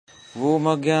Om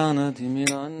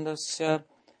Jnana-timirandasya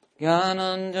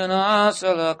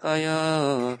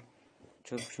Jnananjana-salakaya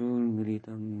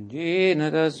Chakshurmilitam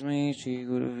Jena Tasmai Shri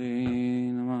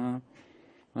Gurave Namah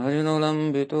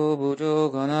Arjunolambito Bhujo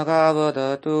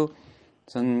Ganakavadatu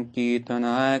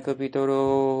Sankirtanaya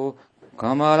Kapitaro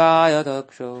Kamalaya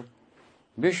Daksho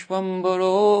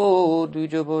Vishwambaro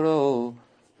Dvijabaro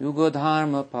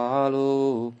Yugadharma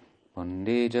Palo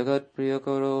Vande Jagat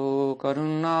Priyakaro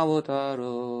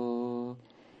Karunavataro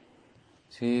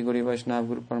Sri Guru Vaishnava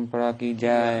Guru Parampara ki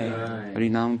jai, Hari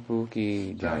Nampu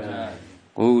ki jai,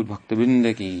 Gaur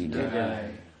Bhaktivinoda ki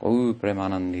jai, Gaur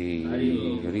Premanandi,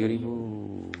 Hari Hari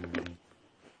Bol.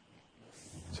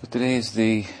 So today is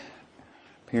the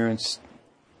appearance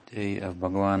day of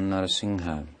Bhagavan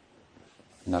Narasingha.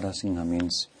 Narasingha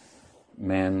means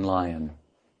man-lion,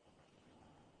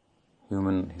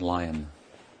 human-lion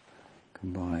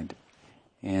combined.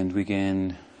 And we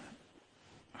can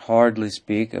hardly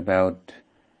speak about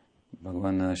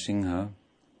Bhagavan Narasingha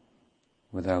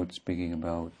without speaking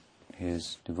about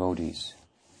his devotees,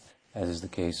 as is the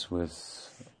case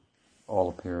with all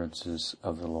appearances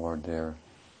of the Lord. They're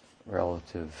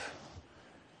relative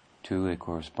to, they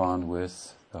correspond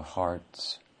with the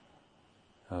hearts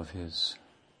of his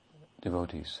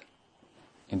devotees.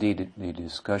 Indeed, the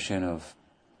discussion of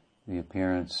the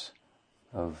appearance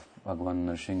of Bhagavan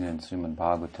Narasingha in Srimad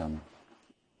Bhagavatam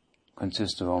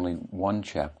consists of only one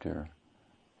chapter,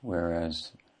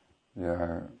 whereas there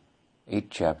are 8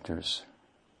 chapters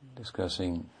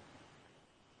discussing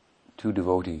 2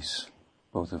 devotees,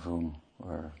 both of whom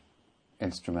were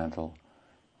instrumental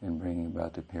in bringing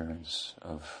about the appearance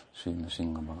of Sri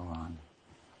Narasimha Bhagavan.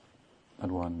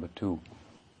 Not one, but 2.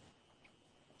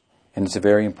 And it's a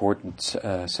very important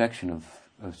section of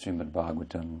Srimad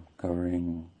Bhagavatam,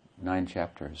 covering 9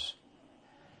 chapters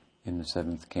in the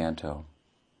 7th canto.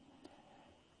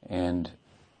 And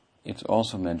it's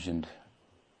also mentioned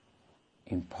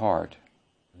in part,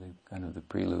 kind of the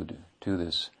prelude to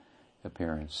this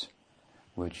appearance,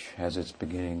 which has its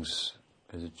beginnings,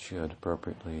 as it should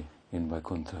appropriately, in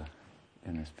Vaikuntha,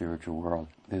 in the spiritual world.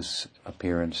 This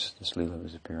appearance, this Leela of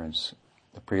his appearance,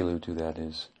 the prelude to that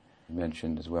is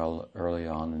mentioned as well early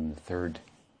on in the 3rd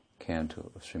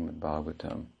canto of Srimad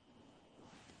Bhagavatam.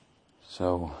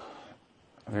 So,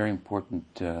 a very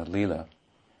important Leela,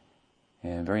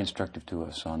 and very instructive to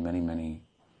us on many, many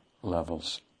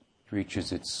levels. It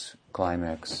reaches its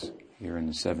climax here in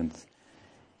the 7th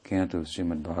canto of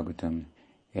Srimad Bhagavatam,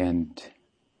 and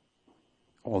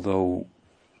although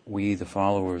we, the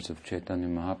followers of Chaitanya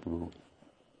Mahaprabhu,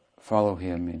 follow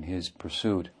him in his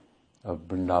pursuit of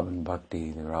Vrindavan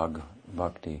Bhakti, the Rag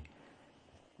Bhakti,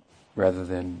 rather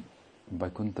than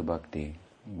Vaikuntha Bhakti,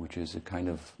 which is a kind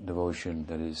of devotion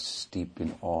that is steeped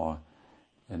in awe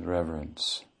and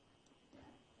reverence.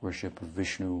 Worship of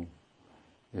Vishnu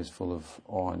is full of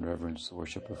awe and reverence. The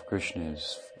worship of Krishna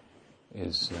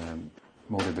is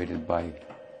motivated by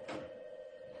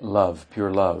love,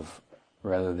 pure love,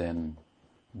 rather than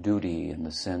duty in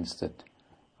the sense that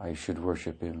I should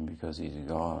worship him because he's a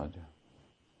God.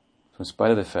 So in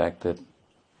spite of the fact that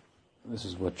this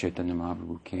is what Chaitanya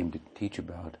Mahaprabhu came to teach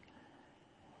about,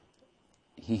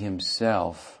 he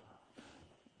himself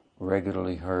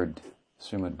regularly heard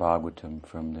Srimad Bhagavatam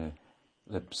from the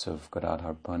lips of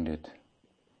Gadadhar Pandit,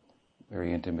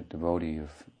 very intimate devotee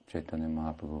of Chaitanya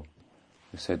Mahaprabhu, who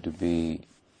is said to be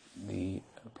the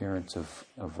appearance of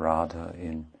Radha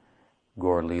in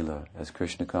Gaur Leela. As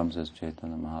Krishna comes as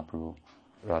Chaitanya Mahaprabhu,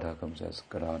 Radha comes as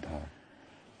Gadadhar.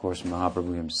 Of course,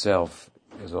 Mahaprabhu himself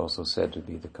is also said to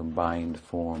be the combined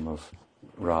form of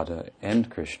Radha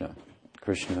and Krishna.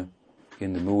 Krishna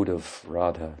in the mood of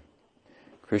Radha.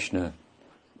 Krishna,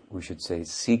 we should say,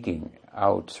 searching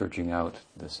out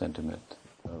the sentiment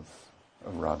of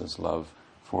Radha's love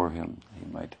for him.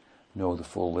 He might know the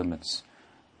full limits,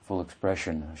 full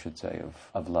expression, I should say,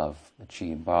 of love that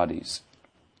she embodies.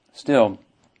 Still,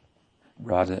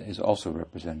 Radha is also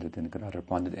represented in Gadadhar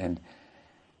Pandit, and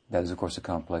that is, of course, a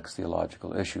complex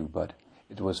theological issue, but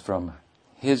it was from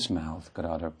his mouth,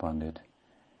 Gadadhar Pandit,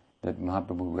 that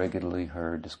Mahaprabhu regularly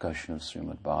heard discussion of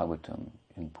Srimad Bhagavatam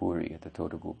in Puri at the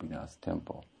Tota Gopinath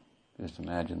temple. Just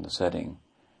imagine the setting.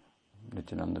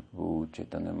 Nityananda Prabhu,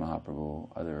 Chaitanya Mahaprabhu,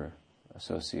 other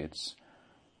associates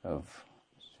of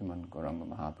Sriman Gauranga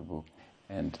Mahaprabhu,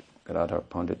 and Gadadhar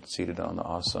Pandit seated on the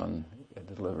asan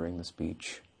delivering the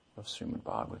speech of Srimad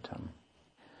Bhagavatam.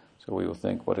 So we will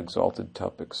think what exalted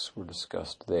topics were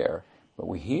discussed there. But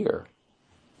we hear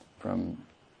from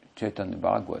Chaitanya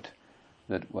Bhagavat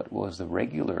that what was the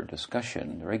regular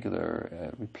discussion, the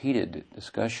regular repeated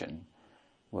discussion,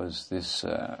 was this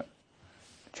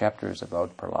chapters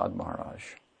about Prahlad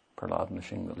Maharaj. Prahlad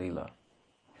Nrsimha Leela.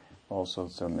 Also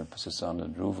some emphasis on the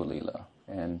Dhruva Leela.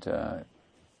 And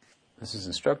this is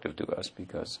instructive to us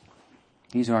because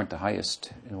these aren't the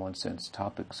highest, in one sense,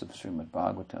 topics of Srimad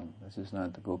Bhagavatam. This is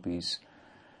not the gopis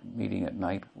meeting at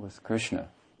night with Krishna,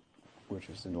 which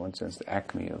is, in one sense, the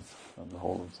acme of the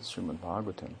whole of the Srimad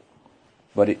Bhagavatam.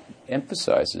 But it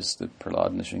emphasizes the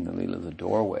Prahlad Nrsimha Leela, the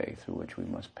doorway through which we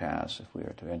must pass if we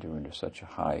are to enter into such a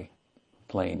high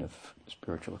plane of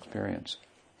spiritual experience.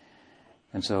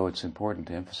 And so it's important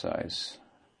to emphasize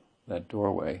that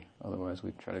doorway, otherwise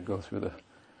we try to go through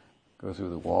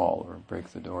the wall or break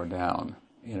the door down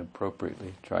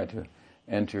inappropriately, try to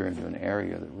enter into an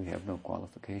area that we have no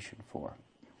qualification for.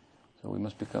 So we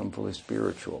must become fully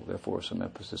spiritual, therefore some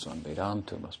emphasis on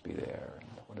Vedanta must be there, and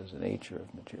what is the nature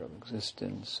of material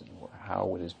existence, and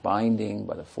how it is binding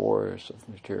by the force of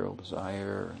material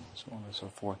desire, and so on and so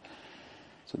forth.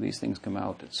 So these things come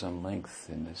out at some length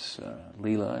in this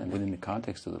Leela, and within the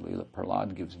context of the Leela,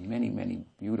 Prahlad gives many, many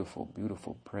beautiful,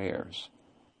 beautiful prayers.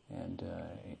 And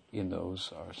in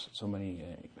those are so many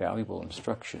valuable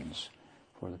instructions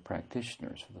for the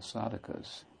practitioners, for the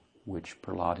sadhakas, which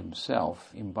Prahlad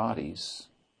himself embodies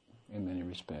in many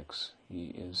respects. He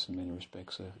is in many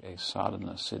respects a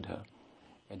sadhana siddha,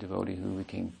 a devotee who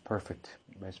became perfect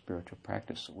by spiritual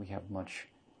practice. We have much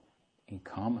in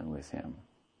common with him.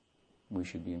 We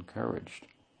should be encouraged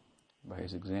by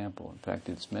his example. In fact,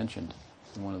 it's mentioned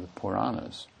in one of the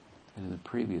Puranas that in the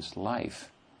previous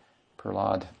life,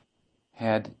 Prahlad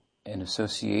had an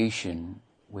association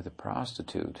with a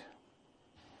prostitute,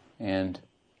 and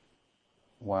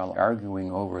while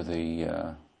arguing over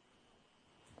the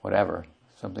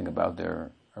something about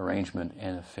their arrangement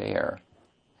and affair,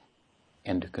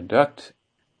 and to conduct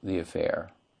the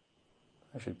affair,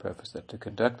 I should preface that, to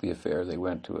conduct the affair they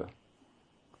went to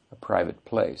a private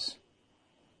place,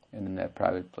 and in that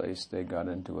private place they got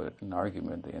into an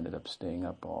argument. They ended up staying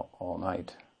up all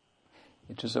night.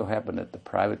 It just so happened that the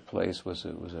private place was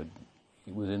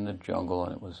in the jungle,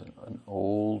 and it was an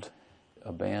old,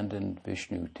 abandoned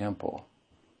Vishnu temple.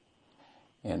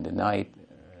 And the night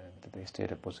that they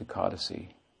stayed up was Ekadasi.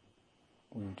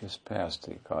 We just passed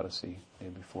the Ekadasi day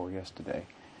before yesterday.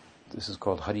 This is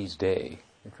called Hari's Day,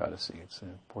 Ekadasi. It's an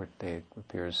important day. It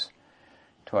appears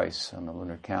twice on the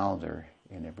lunar calendar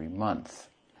in every month.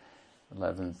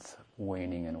 11th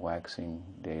waning and waxing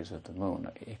days of the moon.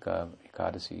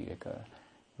 Ekadasi,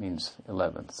 means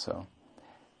 11th, so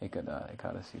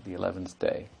Ekadasi, the 11th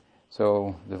day.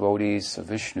 So devotees of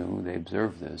Vishnu, they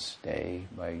observe this day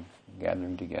by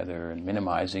gathering together and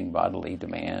minimizing bodily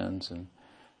demands and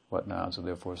whatnot. So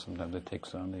therefore sometimes it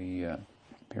takes on the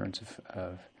appearance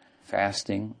of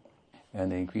fasting,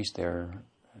 and they increase their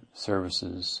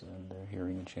services and their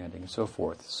hearing and chanting and so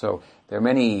forth. So there are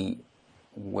many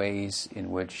ways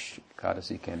in which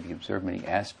Ekadasi can be observed, many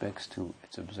aspects to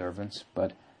its observance,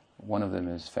 but one of them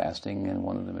is fasting and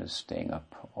one of them is staying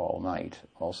up all night,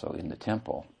 also in the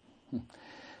temple.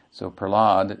 So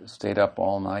Prahlad stayed up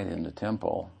all night in the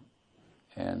temple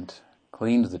and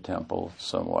cleaned the temple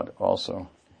somewhat also,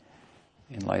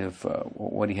 in light of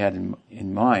what he had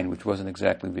in mind, which wasn't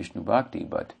exactly Vishnu Bhakti,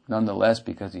 but nonetheless,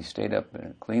 because he stayed up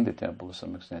and cleaned the temple to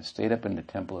some extent, stayed up in the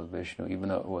temple of Vishnu, even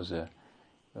though it was an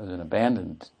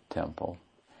abandoned temple,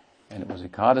 and it was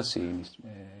Ekadasi,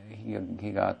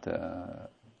 he got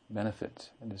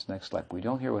benefit in his next life. We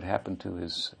don't hear what happened to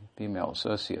his female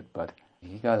associate, but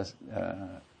he got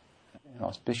an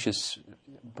auspicious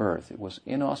birth. It was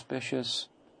inauspicious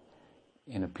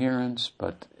in appearance,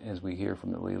 but as we hear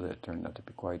from the Leela, it turned out to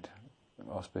be quite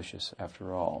auspicious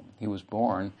after all. He was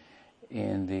born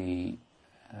in the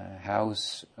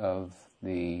house of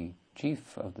the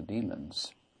chief of the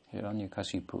demons.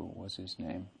 Hiranyakashipu was his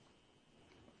name.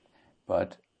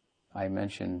 But I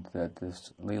mentioned that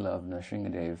this Leela of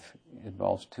Narasinghadeva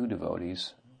involves two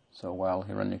devotees. So while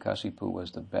Hiranyakashipu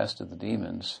was the best of the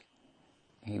demons,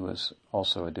 he was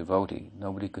also a devotee.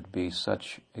 Nobody could be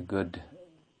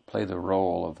play the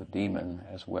role of a demon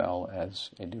as well as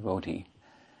a devotee.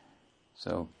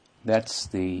 So that's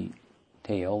the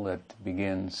tale that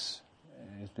begins,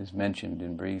 is mentioned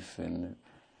in brief in the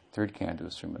third canto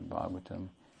of Srimad Bhagavatam.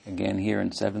 Again, here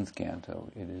in seventh canto,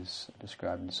 it is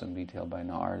described in some detail by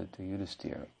Narada to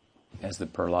Yudhisthira as the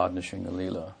Prahlad Nrsimha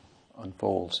Leela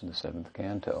unfolds in the seventh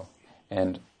canto.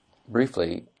 And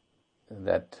briefly,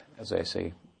 that, as I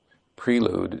say,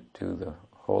 prelude to the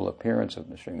whole appearance of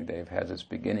Narasinghadeva has its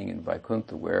beginning in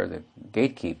Vaikuntha, where the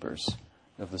gatekeepers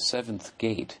of the seventh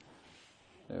gate,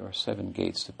 there are 7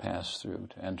 gates to pass through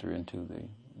to enter into the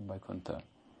Vaikuntha.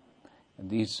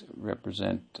 And these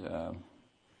represent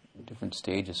different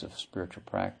stages of spiritual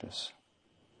practice.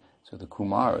 So the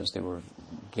Kumaras, they were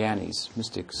Gyanis,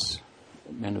 mystics,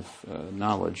 men of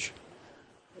knowledge,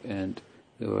 and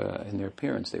in their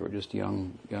appearance they were just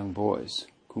young boys,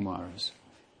 Kumaras.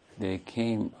 They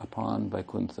came upon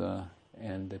Vaikuntha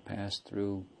and they passed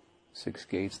through 6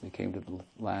 gates. They came to the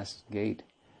last gate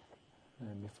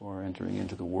before entering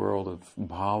into the world of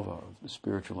bhava, of the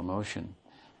spiritual emotion.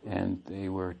 And they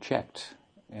were checked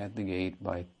at the gate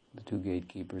by the 2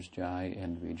 gatekeepers, Jai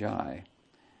and Vijay.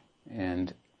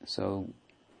 And so,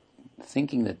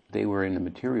 thinking that they were in the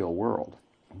material world,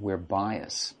 where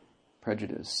bias,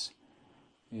 prejudice,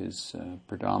 is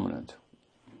predominant,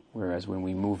 whereas when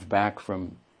we move back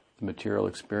from the material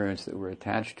experience that we're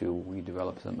attached to, we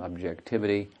develop some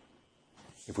objectivity.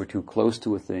 If we're too close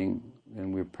to a thing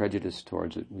and we're prejudiced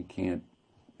towards it, we can't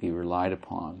be relied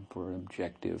upon for an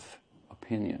objective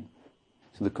opinion.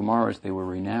 So the Kumaras, they were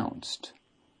renounced.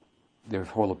 Their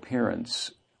whole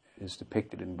appearance is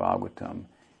depicted in Bhagavatam,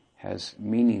 has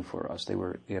meaning for us.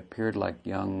 They appeared like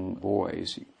young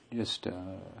boys, just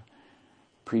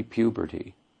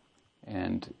pre-puberty,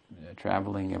 and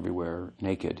traveling everywhere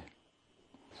naked.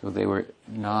 So they were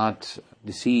not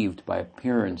deceived by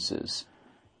appearances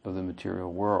of the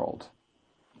material world.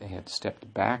 They had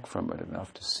stepped back from it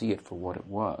enough to see it for what it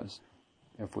was.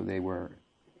 Therefore, they were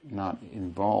not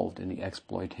involved in the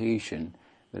exploitation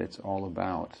that it's all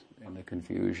about, and the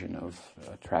confusion of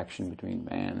attraction between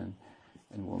man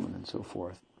and woman and so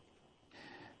forth,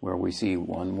 where we see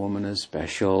one woman as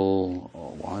special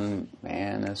or one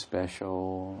man as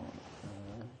special.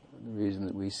 The reason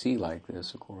that we see like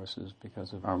this, of course, is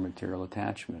because of our material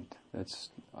attachment. That's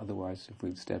otherwise, if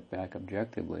we step back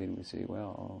objectively and we say,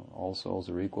 well, all souls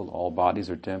are equal, all bodies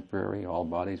are temporary, all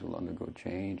bodies will undergo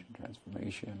change and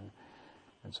transformation,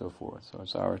 and so forth. So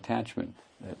it's our attachment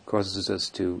that causes us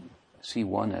to see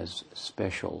one as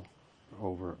special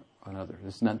over another.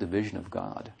 It's not the vision of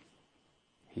God.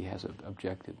 He has an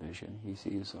objective vision. He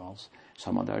sees all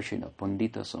samadarshina,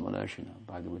 pandita samadarshina.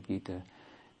 Bhagavad Gita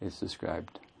is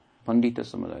described. Pandita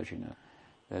samadarshina,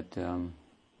 that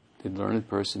the learned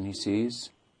person he sees,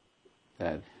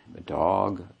 that a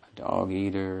dog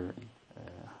eater,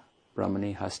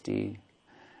 brahmani, hasti,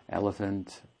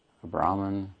 elephant, a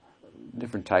brahman,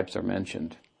 different types are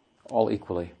mentioned, all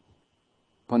equally.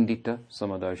 Pandita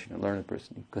samadarshina, learned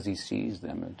person, because he sees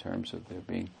them in terms of there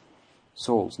being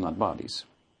souls, not bodies.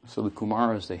 So the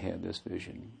Kumaras, they had this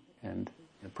vision, and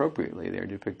appropriately they're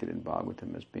depicted in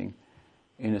Bhagavatam as being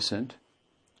innocent,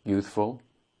 youthful,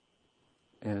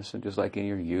 innocent, just like in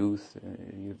your youth,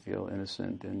 you feel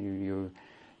innocent, and you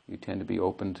tend to be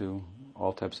open to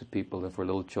all types of people. If we're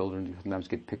little children, you sometimes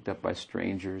get picked up by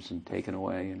strangers and taken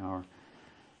away in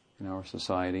our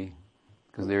society,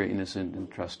 because they're innocent and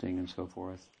trusting and so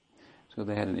forth. So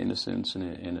they had an innocence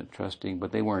and a trusting,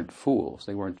 but they weren't fools.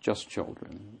 They weren't just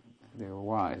children. They were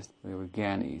wise. They were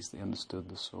Gyanis. They understood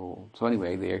the soul. So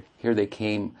anyway, here they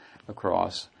came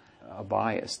across a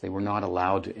bias. They were not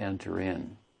allowed to enter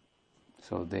in.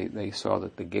 So they saw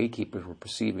that the gatekeepers were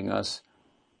perceiving us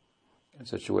in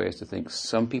such a way as to think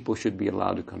some people should be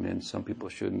allowed to come in, some people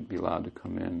shouldn't be allowed to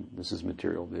come in. This is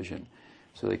material vision.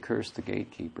 So they cursed the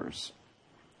gatekeepers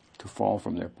to fall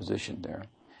from their position there.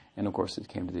 And of course it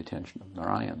came to the attention of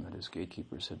Narayan that his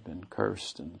gatekeepers had been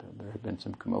cursed, and there had been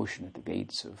some commotion at the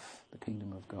gates of the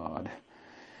kingdom of God.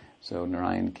 So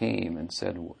Narayan came and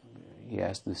said, he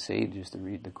asked the sages to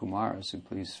read the Kumaras,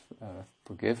 please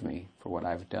forgive me for what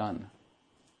I've done.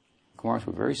 The Kumaras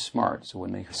were very smart, so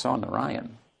when they saw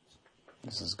Narayan,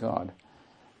 this is God,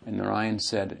 and Narayan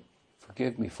said,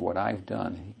 forgive me for what I've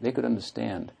done, they could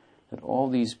understand that all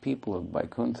these people of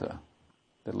Vaikuntha,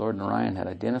 that Lord Narayan had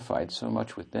identified so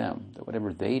much with them, that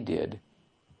whatever they did,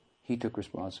 he took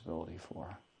responsibility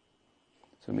for.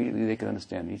 So immediately they could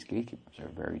understand these gatekeepers are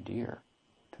very dear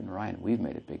to Narayan. We've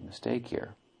made a big mistake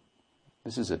here.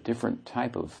 This is a different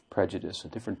type of prejudice, a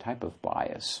different type of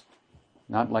bias.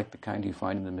 Not like the kind you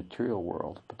find in the material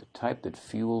world, but the type that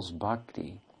fuels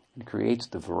bhakti and creates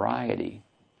the variety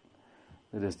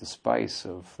that is the spice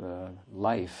of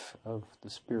life of the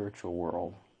spiritual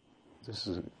world. This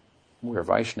is where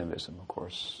Vaishnavism, of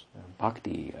course,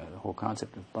 bhakti, the whole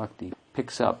concept of bhakti,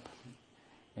 picks up,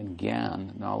 and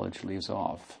gyan, knowledge, leaves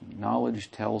off.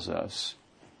 Knowledge tells us,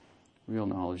 real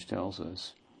knowledge tells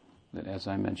us, that as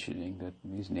I'm mentioning, that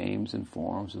these names and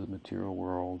forms of the material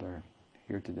world are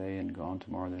here today and gone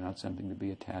tomorrow. They're not something to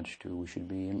be attached to. We should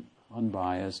be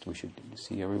unbiased. We should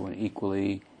see everyone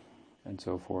equally, and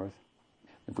so forth.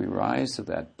 If we rise to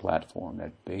that platform,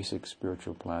 that basic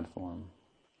spiritual platform,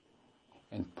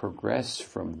 and progress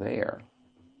from there,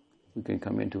 we can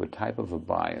come into a type of a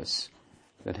bias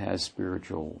that has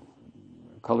spiritual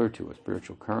color to it,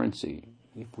 spiritual currency,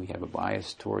 If we have a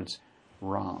bias towards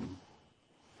Ram,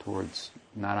 towards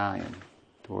Narayan,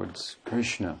 towards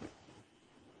Krishna,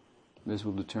 this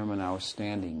will determine our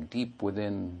standing deep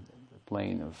within the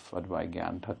plane of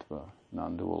Advaita Tattva,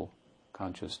 non-dual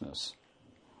consciousness,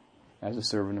 as a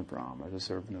servant of Ram, as a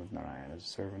servant of Narayan, as a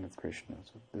servant of Krishna.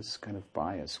 So this kind of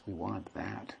bias, we want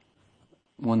that.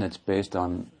 One that's based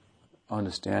on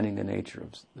understanding the nature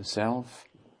of the self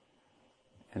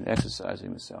and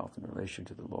exercising the self in relation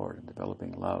to the Lord and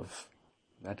developing love.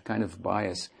 That kind of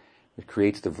bias that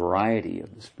creates the variety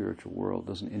of the spiritual world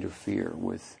doesn't interfere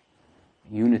with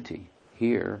unity.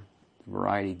 Here, the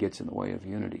variety gets in the way of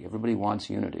unity. Everybody wants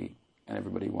unity, and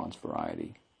everybody wants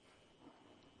variety.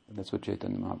 And that's what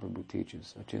Chaitanya Mahaprabhu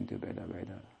teaches. Achintya Veda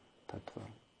Veda Tattva.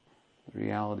 The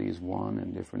reality is one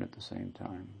and different at the same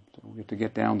time. So we have to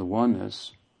get down to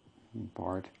oneness, in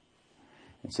part,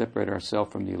 and separate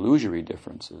ourselves from the illusory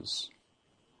differences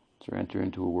to enter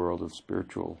into a world of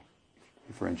spiritual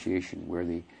differentiation where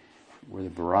the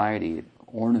variety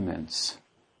ornaments,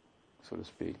 so to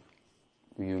speak,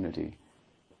 the unity.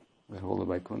 The whole of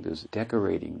Vaikuntha is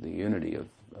decorating the unity of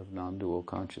non-dual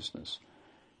consciousness.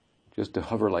 Just to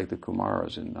hover like the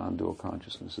Kumaras in non-dual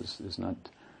consciousness is not,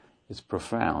 it's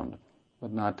profound,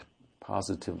 but not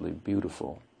positively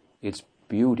beautiful. Its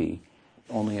beauty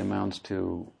only amounts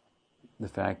to the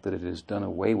fact that it has done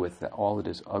away with all that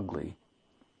is ugly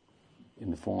in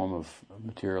the form of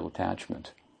material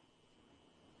attachment.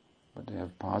 But to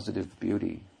have positive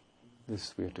beauty,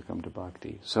 this we have to come to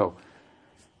bhakti. So,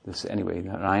 this anyway,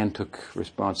 Narayan took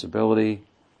responsibility,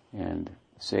 and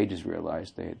the sages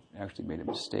realized they had actually made a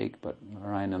mistake, but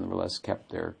Narayan nonetheless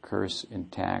kept their curse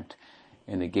intact,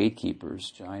 and the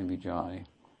gatekeepers, Jai and Vijay,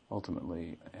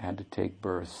 ultimately had to take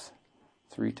birth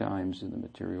 3 times in the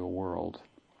material world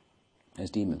as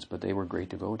demons, but they were great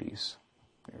devotees.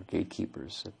 They were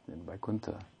gatekeepers in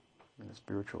Vaikuntha, in the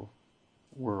spiritual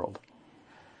world.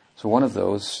 So one of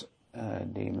those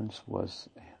demons was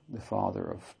the father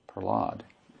of Prahlad,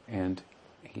 and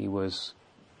he was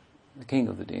the king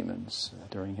of the demons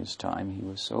during his time. He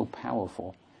was so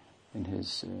powerful in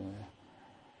his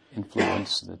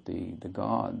influence that the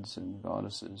gods and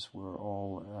goddesses were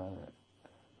all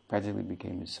practically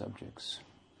became his subjects.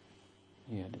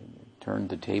 He had turned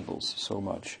the tables so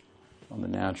much on the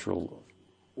natural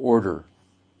order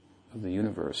of the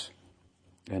universe.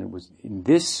 And it was in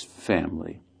this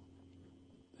family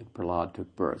that Prahlad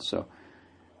took birth. So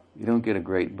you don't get a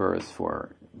great birth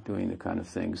for doing the kind of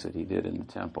things that he did in the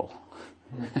temple.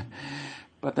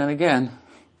 But then again,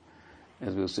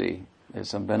 as we'll see, there's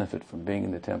some benefit from being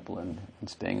in the temple and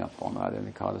staying up all night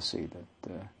in Ekadasi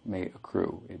that may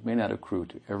accrue. It may not accrue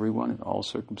to everyone in all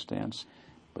circumstance,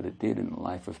 but it did in the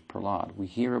life of Prahlad. We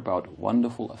hear about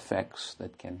wonderful effects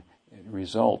that can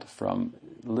result from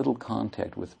little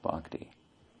contact with bhakti.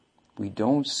 We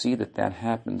don't see that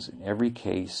happens in every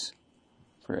case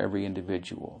for every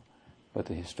individual, but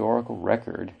the historical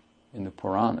record in the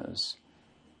Puranas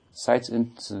cites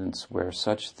incidents where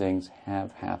such things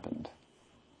have happened.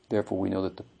 Therefore, we know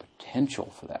that the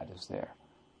potential for that is there.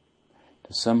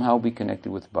 To somehow be connected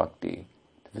with bhakti,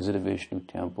 to visit a Vishnu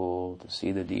temple, to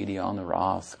see the deity on the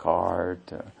Rath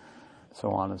cart,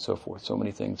 so on and so forth. So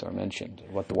many things are mentioned,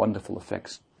 what the wonderful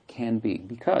effects can be,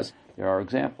 because there are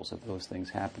examples of those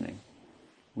things happening.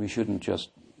 We shouldn't just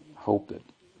hope that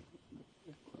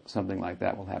something like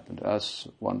that will happen to us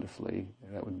wonderfully.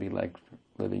 That would be like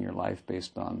living your life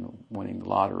based on winning the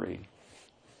lottery.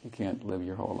 You can't live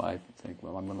your whole life and think,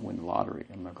 well, I'm going to win the lottery,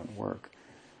 I'm not going to work.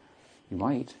 You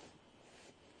might.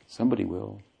 Somebody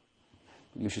will.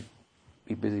 You should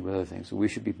be busy with other things. So we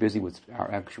should be busy with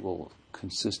our actual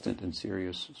consistent and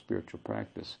serious spiritual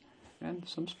practice. And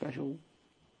some special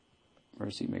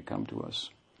mercy may come to us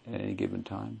at any given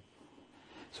time.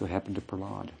 So it happened to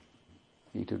Prahlad.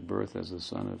 He took birth as the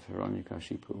son of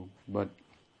Hiranyakashipu, but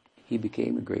he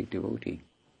became a great devotee.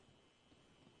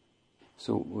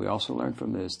 So we also learn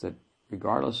from this that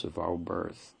regardless of our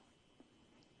birth,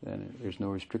 then there's no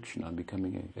restriction on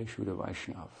becoming a Shuddha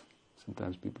Vaishnava.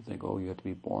 Sometimes people think, you have to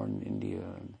be born in India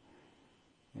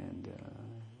and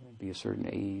be a certain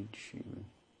age, even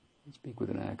speak with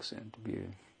an accent, to be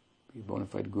a bona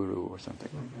fide guru or something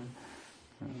like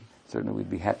that. Certainly we'd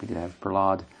be happy to have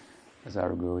Prahlad as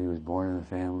our guru. He was born in a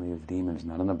family of demons,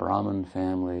 not in a Brahmin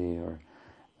family or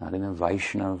not in a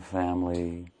Vaishnava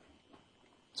family.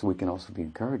 So we can also be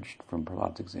encouraged from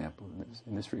Prahlad's example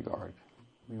in this regard.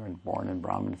 We weren't born in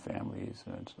Brahmin families,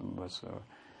 and some of us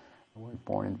weren't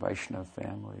born in Vaishnava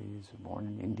families, born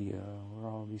in India,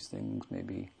 where all these things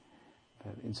maybe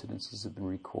incidences have been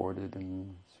recorded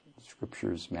and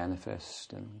scriptures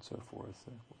manifest and so forth.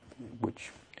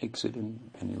 which makes it in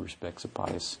many respects a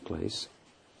pious place.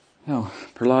 Now,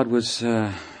 Prahlad was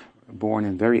born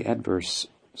in very adverse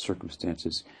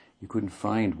circumstances. You couldn't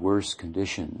find worse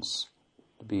conditions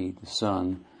to be the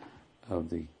son of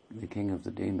the king of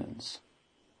the demons.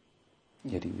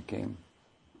 Yet he became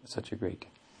such a great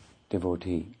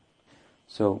devotee.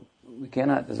 So we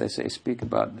cannot, as I say, speak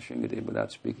about Narasinghadeva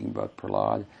without speaking about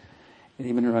Prahlad. And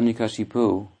even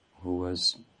Hiranyakashipu, who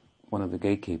was one of the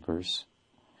gatekeepers.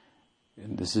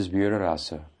 And this is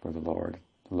Virarasa for the Lord.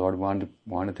 The Lord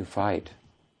wanted to fight.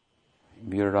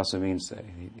 Virarasa means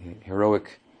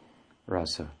heroic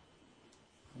rasa.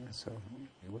 So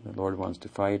when the Lord wants to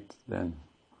fight, then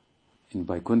in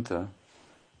Vaikuntha,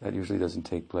 that usually doesn't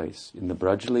take place. In the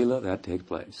Braj Leela, that takes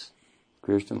place.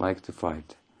 Krishna likes to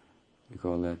fight. We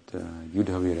call that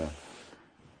Yudhavira.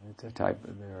 It's a type.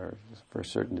 There are for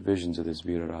certain divisions of this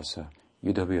Virarasa.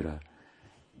 Yudhavira.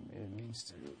 It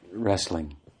means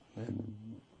wrestling and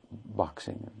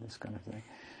boxing and this kind of thing.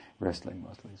 Wrestling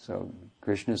mostly. So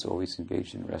Krishna is always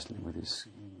engaged in wrestling with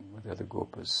the other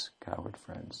gopas, cowherd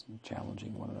friends, and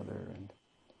challenging one another and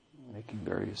making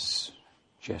various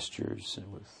gestures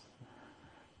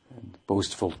and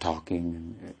boastful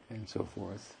talking and so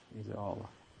forth. These are all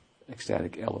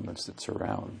ecstatic elements that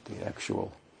surround the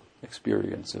actual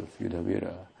experience of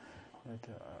Yudhavira that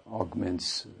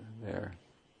augments their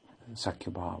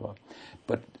Sakyabhava.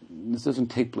 But this doesn't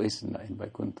take place in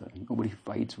Vaikuntha. Nobody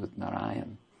fights with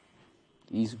Narayan.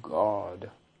 He's God.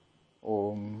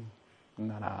 Om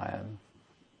Narayan.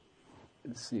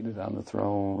 Seated on the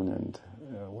throne and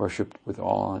worshipped with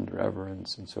awe and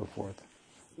reverence and so forth.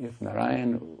 If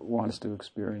Narayan wants to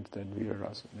experience that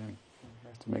Virarasa, then he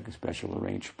has to make a special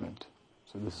arrangement.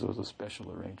 So this was a special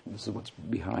arrangement. This is what's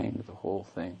behind the whole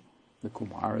thing. The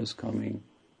Kumaras coming,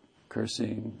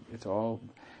 cursing, it's all,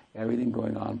 everything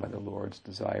going on by the Lord's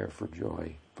desire for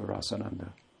joy, for Rasananda.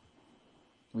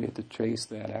 We have to trace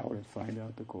that out and find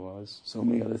out the cause. So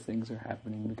many other things are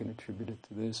happening. We can attribute it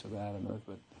to this or that and that,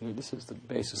 but here, this is the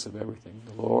basis of everything.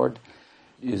 The Lord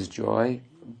is joy.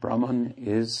 Brahman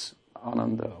is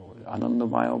Ananda.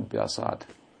 Anandamayo Vyasat.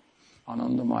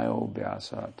 Anandamayo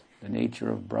Vyasat. The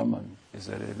nature of Brahman is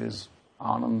that it is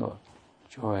Ananda,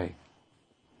 joy.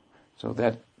 So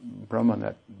that Brahman,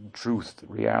 that truth,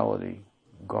 reality,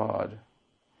 God,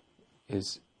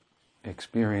 is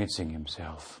experiencing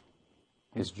himself,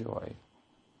 his joy,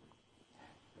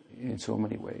 in so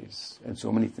many ways. And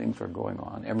so many things are going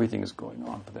on. Everything is going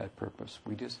on for that purpose.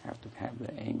 We just have to have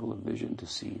the angle of vision to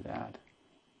see that.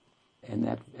 And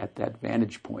that at that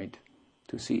vantage point,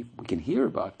 to see, we can hear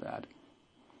about that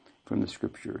from the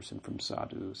scriptures and from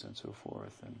sadhus and so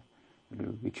forth, and we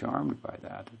would be charmed by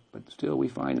that. But still we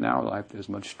find in our life there's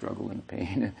much struggle and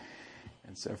pain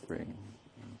and suffering.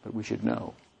 But we should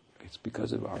know it's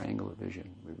because of our angle of vision.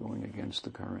 We're going against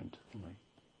the current.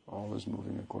 All is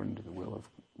moving according to the will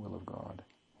of God,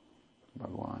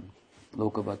 Bhagavan.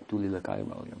 Lokavatulila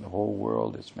Kaivalyam. The whole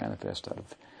world is manifest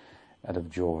out of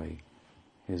joy.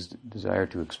 His desire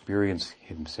to experience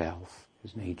himself,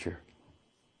 his nature,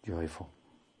 joyful.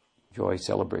 Joy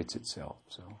celebrates itself.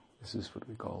 So this is what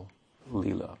we call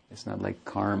lila. It's not like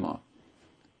karma.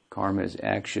 Karma is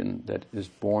action that is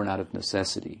born out of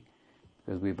necessity.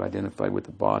 Because we've identified with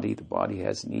the body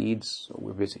has needs, so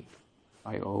we're busy.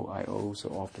 I owe, so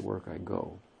off to work I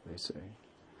go, they say.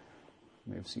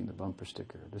 You may have seen the bumper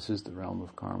sticker. This is the realm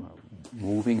of karma,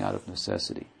 moving out of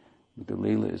necessity. The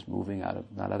lila is moving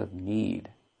not out of need,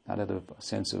 not out of a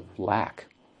sense of lack,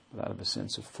 but out of a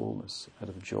sense of fullness, out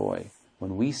of joy.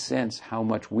 When we sense how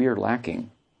much we're lacking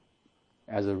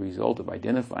as a result of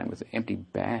identifying with the empty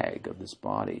bag of this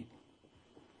body,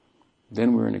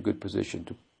 then we're in a good position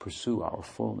to pursue our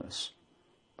fullness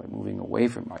by moving away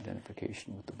from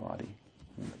identification with the body.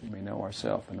 We may know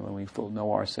ourselves, and when we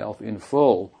know ourselves in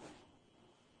full,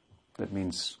 that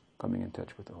means coming in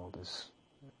touch with all this,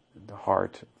 the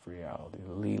heart of reality,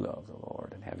 the lila of the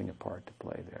Lord, and having a part to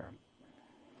play there.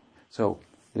 So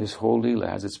this whole lila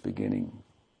has its beginning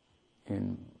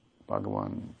in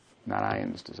Bhagavan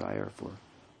Narayan's desire for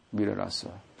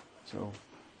Virarasa. So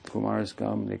Kumaras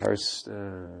come, they curse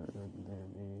the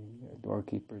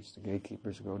doorkeepers, the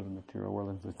gatekeepers go to the material world.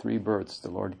 And for 3 births,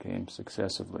 the Lord came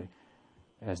successively.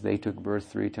 As they took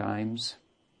birth 3 times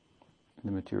in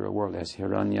the material world, as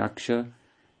Hiranyaksha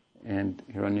and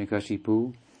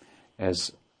Hiranyakashipu,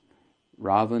 as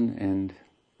Ravan and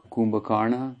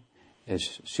Kumbhakarna, as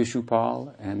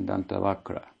Shishupal and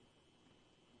Dantavakra.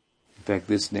 In fact,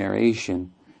 this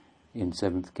narration in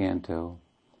 7th canto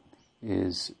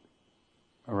is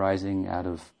arising out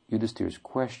of Yudhishthira's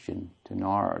question to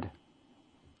Narad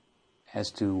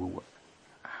as to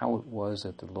how it was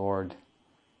that the Lord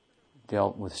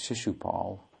dealt with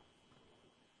Shishupal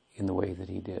in the way that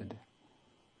he did.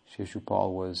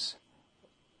 Shishupal was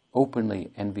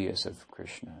openly envious of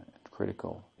Krishna and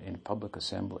critical in public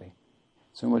assembly,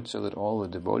 so much so that all the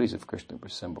devotees of Krishna were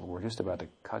assembled were just about to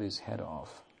cut his head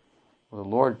off. Well, the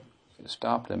Lord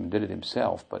stopped them and did it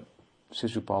himself, but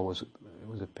Shishupal it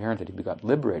was apparent that he got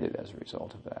liberated as a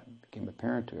result of that. It became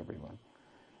apparent to everyone.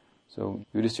 So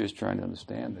Yudhishthira is trying to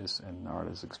understand this, and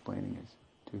Narada is explaining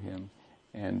it to him.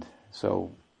 And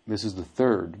so this is the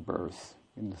third birth.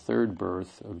 In the third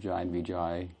birth of Jai and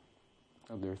Vijay,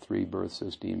 of their 3 births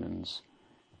as demons,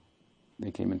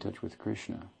 they came in touch with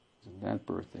Krishna. In that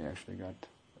birth, they actually got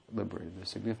liberated. There's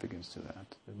significance to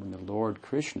that. That when the Lord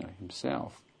Krishna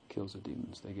himself kills the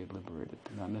demons, they get liberated.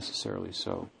 Not necessarily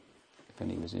so if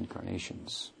any of his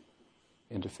incarnations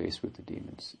interface with the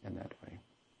demons in that way.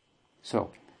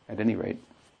 So, at any rate,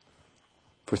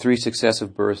 for 3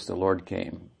 successive births, the Lord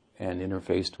came and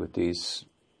interfaced with these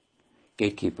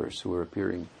gatekeepers who were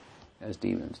appearing as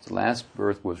demons. The last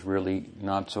birth was really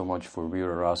not so much for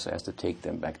Virarasa as to take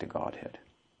them back to Godhead.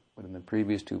 But in the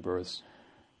previous 2 births,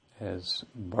 as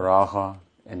Baraha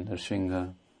and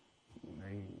Narasimha,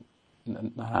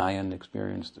 Narayan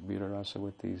experienced Virarasa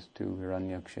with these 2,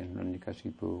 Hiranyaksha and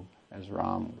Hiranyakashipu, as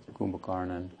Ram,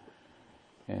 Kumbhakarnan,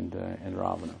 and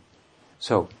Ravana.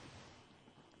 So,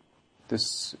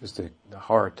 this is the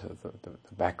heart of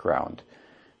the background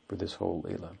for this whole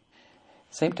Leela.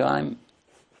 At the same time,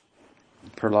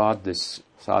 Prahlad, this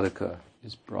sadhaka,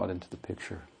 is brought into the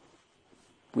picture.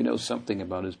 We know something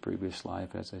about his previous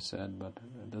life, as I said, but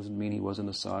it doesn't mean he wasn't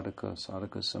a sadhaka.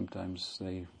 Sadhakas sometimes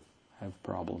they have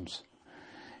problems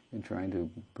in trying to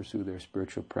pursue their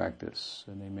spiritual practice,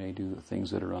 and they may do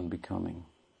things that are unbecoming.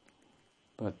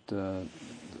 But the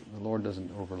Lord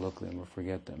doesn't overlook them or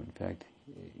forget them. In fact,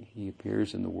 he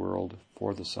appears in the world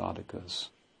for the sadhakas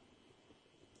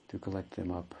to collect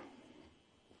them up.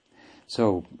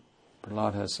 So,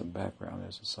 Prahlad has some background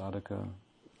as a sadhaka,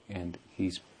 and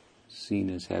he's seen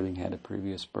as having had a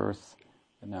previous birth,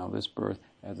 and now this birth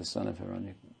as the son of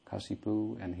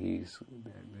Hiranyakasipu, and he's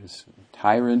this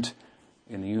tyrant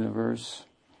in the universe.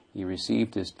 He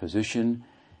received his position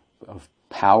of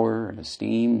power and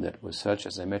esteem that was such,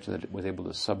 as I mentioned, that it was able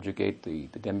to subjugate the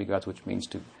demigods, which means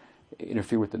to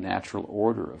interfere with the natural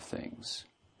order of things.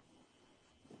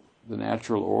 The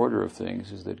natural order of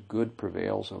things is that good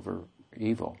prevails over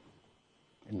evil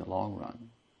in the long run.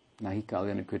 Nahi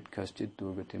kalyana krit kaschit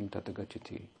durgatim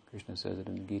tatagachati. Krishna says it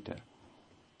in the Gita.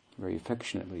 Very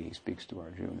affectionately he speaks to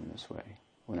Arjuna in this way.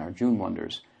 When Arjuna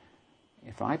wonders,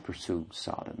 if I pursue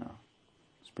sadhana,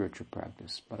 spiritual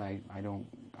practice, but I'm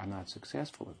not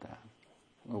successful at that,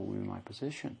 what will be my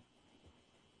position?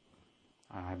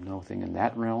 I have nothing in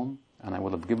that realm, and I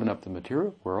will have given up the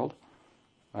material world.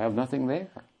 I have nothing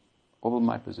there. What will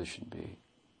my position be?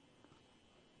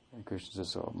 And Krishna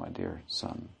says, oh, my dear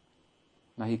son,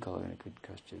 nahi kalyana krit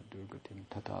kaschit durgatim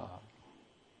tata.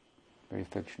 Very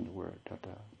affectionate word,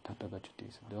 tata gachati.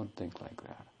 So don't think like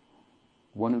that.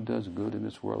 One who does good in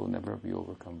this world will never be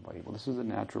overcome by evil. This is the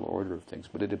natural order of things,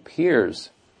 but it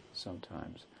appears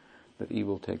sometimes that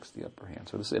evil takes the upper hand.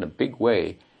 So this, in a big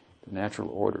way, the natural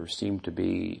order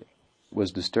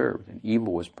was disturbed, and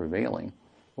evil was prevailing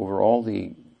over all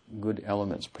the good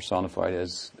elements personified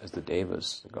as the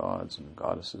devas, the gods and the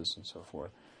goddesses and so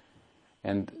forth.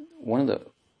 And one of the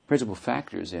principal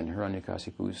factors in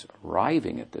Hiranyakasipu's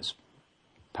arriving at this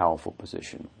powerful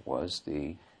position was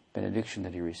the benediction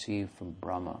that he received from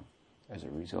Brahma as a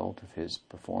result of his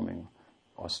performing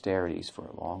austerities for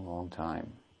a long, long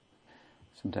time.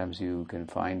 Sometimes you can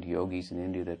find yogis in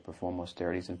India that perform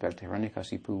austerities. In fact,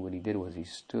 Hiranyakasipu, what he did was he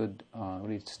stood, what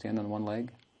did he stand on one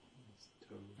leg?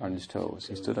 On his toes.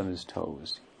 He stood on his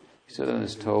toes. He stood on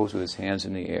his toes with his hands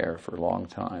in the air for a long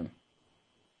time.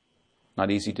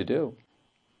 Not easy to do.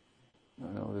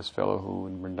 I know this fellow who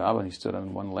in Vrindavan, he stood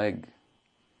on one leg.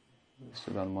 He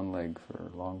stood on one leg for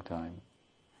a long time.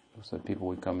 So that people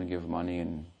would come and give money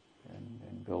and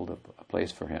build a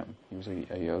place for him. He was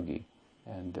a yogi.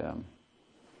 And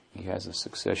he has a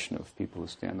succession of people who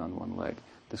stand on one leg.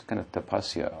 This kind of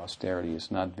tapasya, austerity, is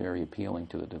not very appealing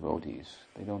to the devotees.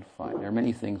 They don't find... There are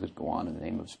many things that go on in the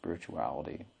name of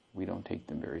spirituality. We don't take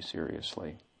them very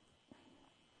seriously.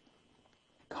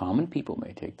 Common people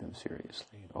may take them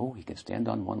seriously. Oh, he can stand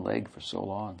on one leg for so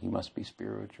long. He must be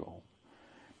spiritual.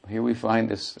 Here we find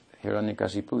this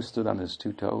Hiranyakasipu stood on his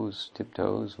tiptoes,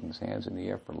 with his hands in the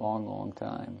air for a long, long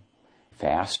time.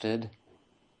 Fasted.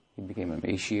 He became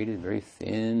emaciated, very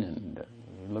thin, and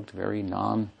he looked very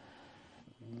non-material,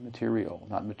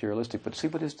 not materialistic. But see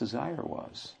what his desire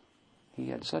was. He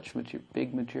had such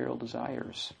big material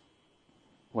desires.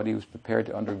 what he was prepared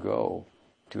to undergo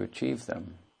to achieve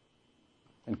them.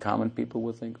 And common people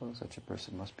would think, oh, such a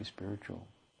person must be spiritual.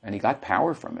 And he got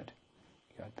power from it.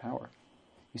 He got power.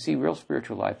 You see, real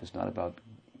spiritual life is not about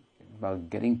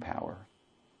getting power.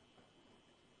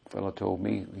 A fellow told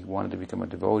me he wanted to become a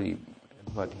devotee,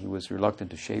 but he was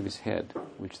reluctant to shave his head,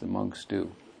 which the monks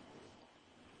do.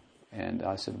 And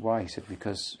I said, why? He said,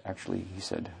 because actually, he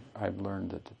said, I've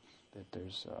learned that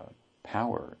there's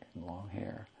power in long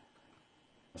hair.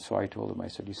 So I told him, I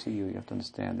said, you see, you have to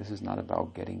understand, this is not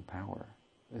about getting power.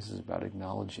 This is about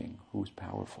acknowledging who's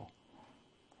powerful,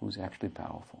 who's actually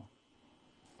powerful.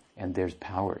 And there's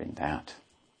power in that,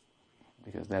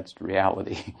 because that's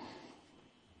reality.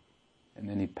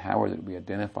 And any power that we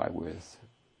identify with,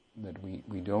 that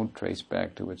we don't trace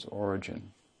back to its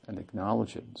origin and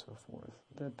acknowledge it and so forth,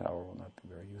 that power will not be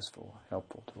very useful,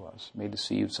 helpful to us. It may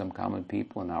deceive some common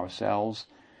people and ourselves,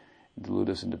 delude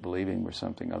us into believing we're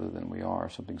something other than we are,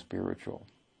 something spiritual.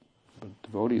 But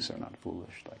devotees are not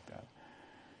foolish like that.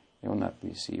 They will not be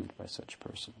deceived by such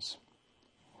persons.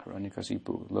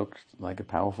 Hiranyakasipu looked like a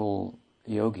powerful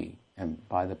yogi, and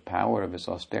by the power of his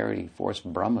austerity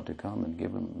forced Brahma to come and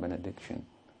give him benediction.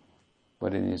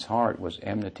 But in his heart was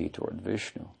enmity toward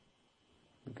Vishnu,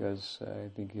 because I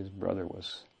think his brother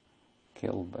was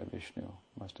killed by Vishnu.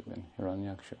 Must have been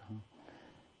Hiranyaksha.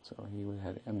 So he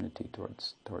had enmity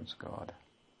towards God.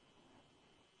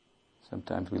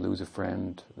 Sometimes we lose a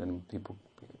friend, then people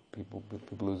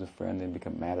lose a friend and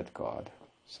become mad at God.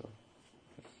 So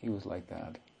he was like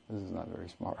that. This is not very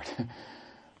smart.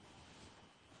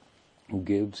 Who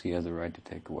gives, he has the right to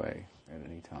take away at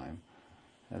any time,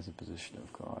 as a position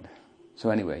of God. So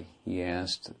anyway, he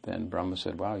asked, then Brahma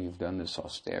said, wow, you've done this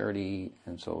austerity,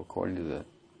 and so according to the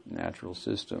natural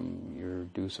system, you're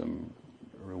due some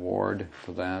reward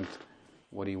for that.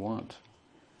 What do you want?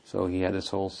 So he had this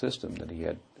whole system that he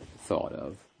had thought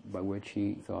of, by which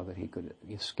he thought that he could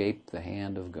escape the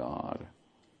hand of God,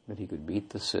 that he could beat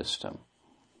the system.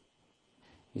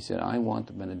 He said, I want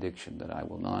the benediction that I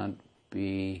will not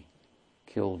be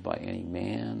killed by any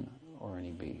man or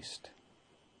any beast,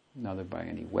 neither by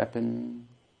any weapon,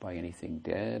 by anything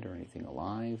dead or anything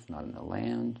alive, not in the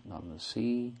land, not in the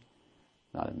sea,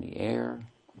 not in the air,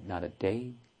 not at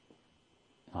day,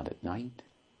 not at night.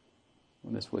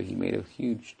 In this way he made a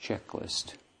huge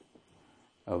checklist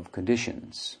of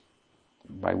conditions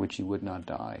by which he would not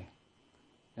die.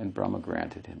 And Brahma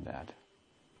granted him that.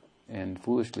 And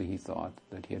foolishly he thought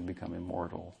that he had become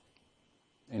immortal.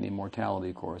 And immortality,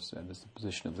 of course, that is the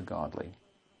position of the godly.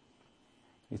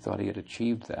 He thought he had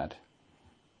achieved that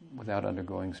without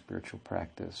undergoing spiritual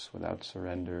practice, without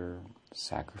surrender,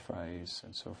 sacrifice,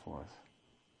 and so forth.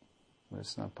 But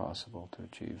it's not possible to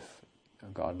achieve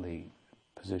a godly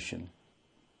position,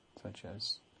 such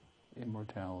as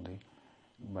immortality,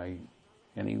 by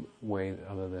any way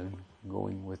other than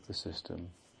going with the system.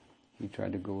 He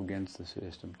tried to go against the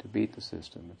system, to beat the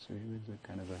system. He was a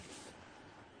kind of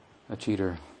a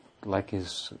cheater. Like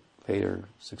his later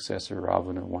successor,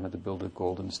 Ravana wanted to build a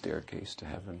golden staircase to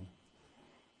heaven.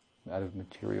 Out of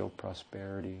material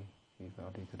prosperity, he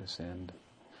thought he could ascend.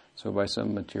 So by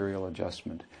some material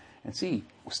adjustment. And see,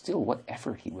 still what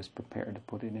effort he was prepared to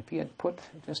put in. If he had put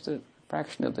just a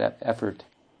fraction of that effort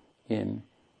in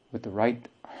with the right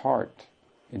heart,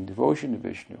 in devotion to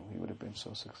Vishnu, he would have been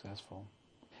so successful.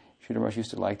 Sridhar Maharaj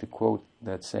used to like to quote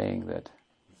that saying that,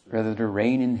 rather to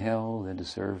reign in hell than to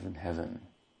serve in heaven.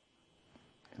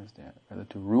 Understand? Rather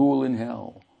to rule in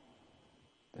hell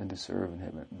than to serve in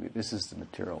heaven. This is the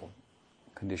material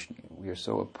conditioning. We are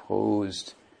so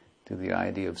opposed to the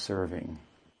idea of serving,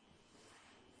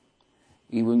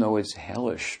 even though it's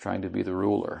hellish trying to be the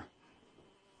ruler,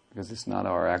 because it's not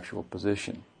our actual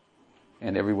position.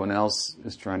 And everyone else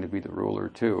is trying to be the ruler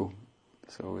too.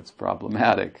 So it's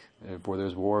problematic. Therefore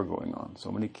there's war going on.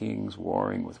 So many kings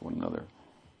warring with one another.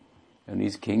 And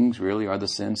these kings really are the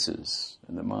senses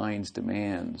and the mind's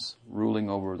demands, ruling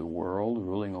over the world,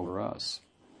 ruling over us,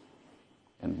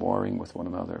 and warring with one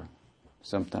another.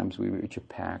 Sometimes we reach a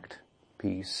pact,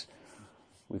 peace.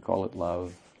 We call it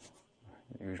love.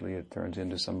 Usually it turns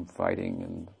into some fighting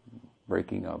and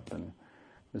breaking up, and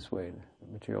this way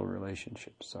the material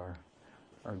relationships are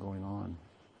going on.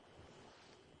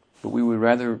 But we would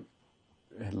rather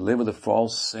live with a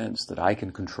false sense that I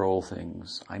can control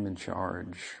things, I'm in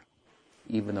charge,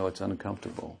 even though it's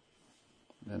uncomfortable,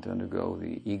 than to undergo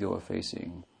the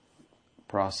ego-effacing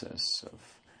process of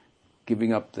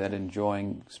giving up that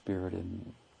enjoying spirit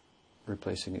and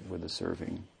replacing it with a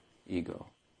serving ego.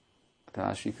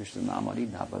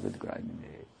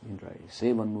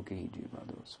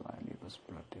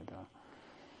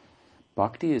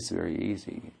 Bhakti is very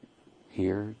easy.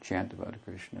 hear, chant about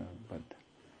Krishna, but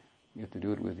you have to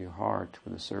do it with your heart,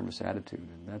 with a service attitude,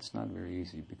 and that's not very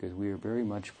easy because we are very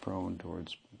much prone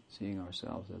towards seeing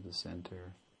ourselves as the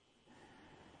center.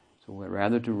 So we're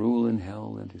rather to rule in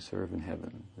hell than to serve in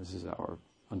heaven. This is our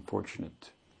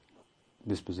unfortunate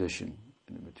disposition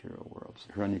in the material world.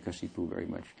 So Hiranyakashipu very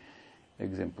much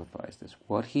exemplifies this.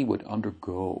 What he would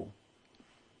undergo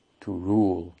to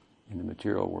rule in the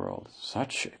material world,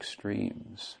 such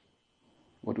extremes.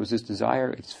 What was his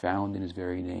desire? It's found in his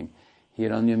very name.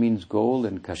 Hiranya means gold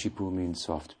and Kashipu means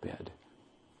soft bed.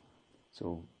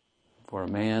 So for a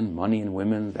man, money and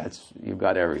women, you've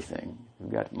got everything.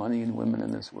 You've got money and women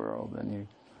in this world, and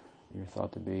you're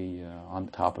thought to be on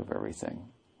top of everything.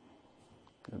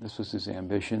 So this was his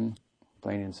ambition,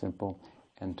 plain and simple,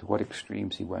 and to what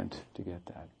extremes he went to get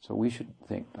that. So we should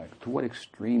think, to what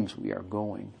extremes we are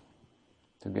going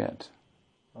to get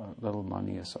a little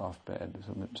money, a soft bed,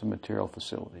 some material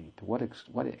facility. To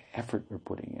what effort we're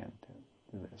putting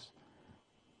into this.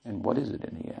 And what is it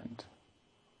in the end?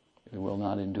 It will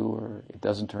not endure. It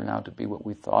doesn't turn out to be what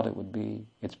we thought it would be.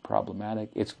 It's problematic.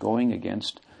 It's going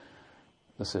against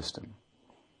the system.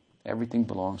 Everything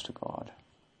belongs to God.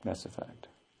 That's a fact.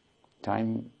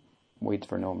 Time waits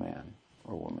for no man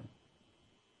or woman.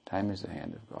 Time is the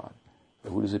hand of God.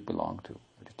 But who does it belong to?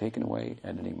 It's taken away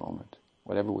at any moment,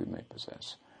 whatever we may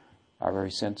possess. Our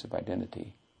very sense of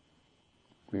identity.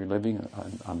 We are living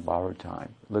on borrowed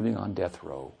time, living on death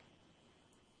row.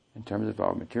 In terms of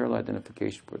our material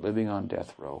identification, we're living on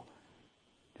death row,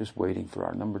 just waiting for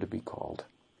our number to be called.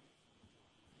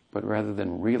 But rather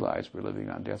than realize we're living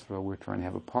on death row, we're trying to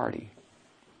have a party.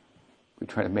 We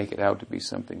try to make it out to be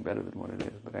something better than what it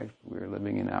is. But actually, we're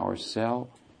living in our cell,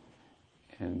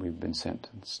 and we've been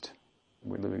sentenced.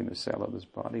 We're living in the cell of this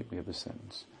body, we have a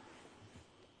sentence.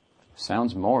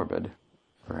 Sounds morbid,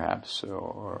 perhaps,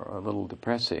 or a little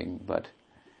depressing, but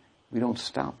we don't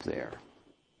stop there.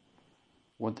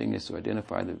 One thing is to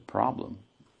identify the problem,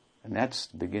 and that's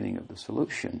the beginning of the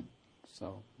solution.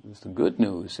 So the good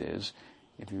news is,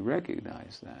 if you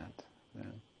recognize that,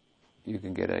 then you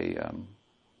can get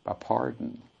a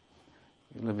pardon.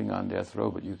 You're living on death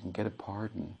row, but you can get a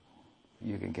pardon.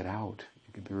 You can get out.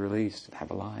 You can be released and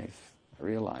have a life, a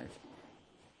real life.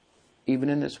 Even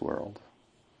in this world,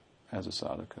 as a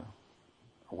sadhaka,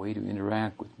 a way to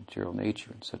interact with material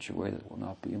nature in such a way that will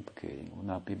not be implicating, will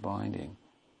not be binding.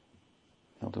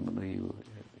 Ultimately, you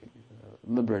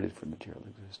liberated from material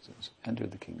existence, enter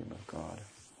the kingdom of God.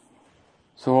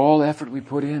 So all the effort we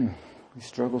put in, we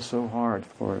struggle so hard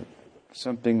for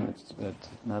something that's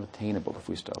not attainable if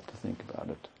we stop to think about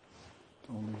it.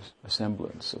 Only a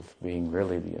semblance of being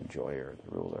really the enjoyer,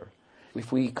 the ruler.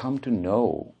 If we come to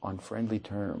know on friendly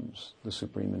terms the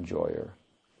supreme enjoyer,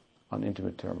 on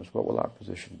intimate terms, what will our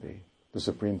position be? The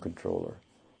supreme controller.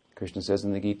 Krishna says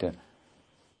in the Gita,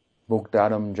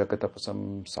 Bhuktaram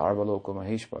Jagatapasam Sarvaloka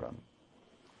Maheshwaram.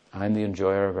 I'm the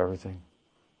enjoyer of everything.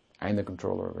 I'm the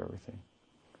controller of everything.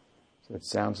 So it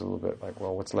sounds a little bit like,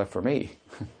 well, what's left for me?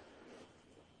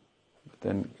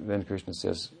 But then Krishna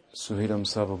says, Suhidam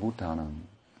Sarvabhutanam.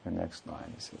 The next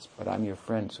line he says, but I'm your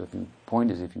friend. So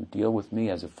point is, if you deal with me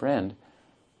as a friend,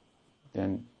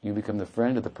 then you become the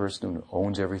friend of the person who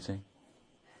owns everything,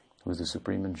 who is the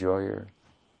supreme enjoyer.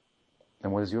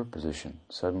 And what is your position?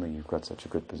 Suddenly you've got such a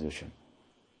good position.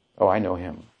 Oh, I know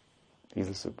him. He's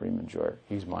the supreme enjoyer.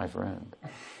 He's my friend.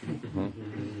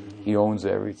 He owns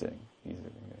everything.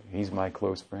 He's my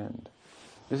close friend.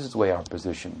 This is the way our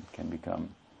position can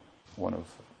become one of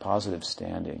positive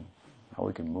standing, how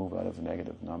we can move out of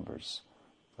negative numbers,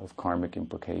 of karmic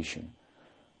implication.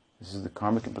 This is the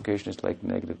karmic implication is like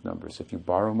negative numbers. If you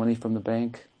borrow money from the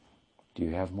bank, do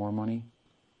you have more money?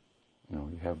 No,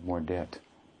 you have more debt.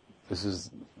 This is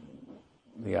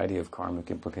the idea of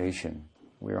karmic implication.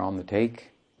 We're on the take,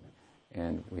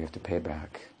 and we have to pay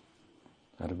back.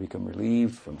 How to become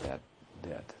relieved from that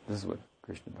debt. This is what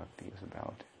Krishna Bhakti is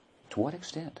about. To what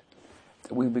extent?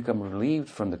 That we become relieved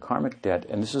from the karmic debt,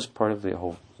 and this is part of the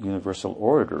whole universal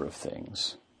order of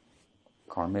things.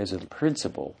 Karma is a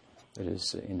principle that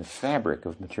is in the fabric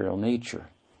of material nature.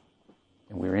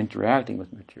 And we're interacting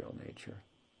with material nature.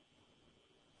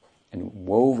 And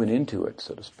woven into it,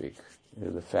 so to speak,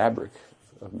 into the fabric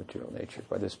of material nature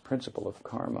by this principle of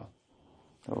karma.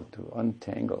 So to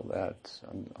untangle that,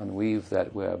 unweave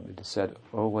that web, it is said,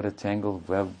 oh, what a tangled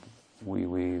web we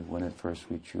weave when at first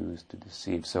we choose to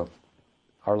deceive. So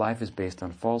our life is based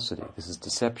on falsity. This is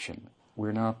deception.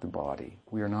 We're not the body.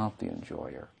 We are not the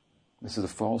enjoyer. This is a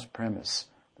false premise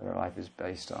that our life is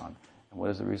based on. And what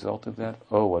is the result of that?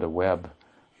 Oh, what a web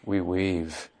we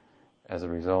weave as a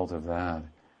result of that.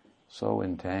 So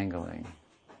entangling.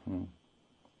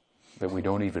 that we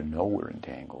don't even know we're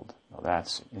entangled. Well,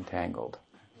 that's entangled.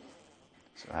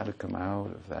 So how to come out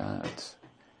of that?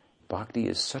 Bhakti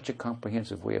is such a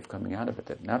comprehensive way of coming out of it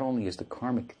that not only is the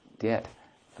karmic debt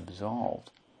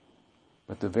absolved,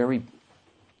 but the very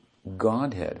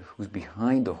Godhead who's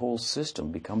behind the whole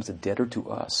system becomes a debtor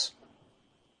to us.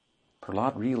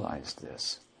 Prahlad realized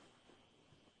this.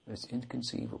 It's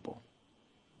inconceivable.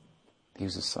 He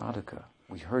was a sadhaka.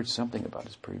 We heard something about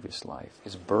his previous life,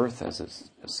 his birth as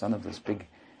a son of this big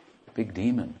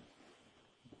demon.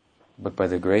 But by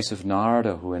the grace of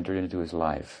Narada, who entered into his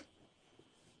life,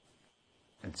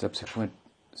 and subsequent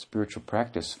spiritual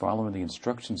practice following the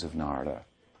instructions of Narada,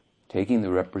 taking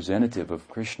the representative of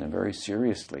Krishna very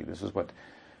seriously, this is what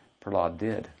Prahlad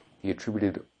did. He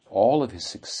attributed all of his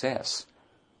success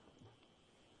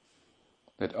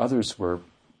that others were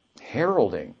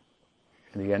heralding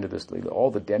in the end of this Leela.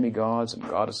 All the demigods and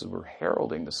goddesses were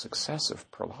heralding the success of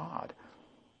Prahlad.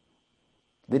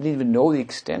 They didn't even know the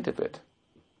extent of it.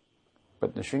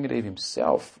 But Narasinghadeva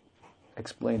himself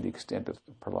explained the extent of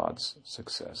Prahlad's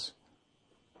success.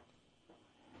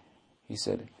 He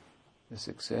said, the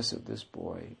success of this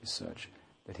boy is such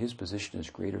that his position is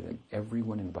greater than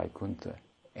everyone in Vaikuntha,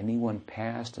 anyone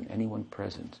past and anyone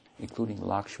present, including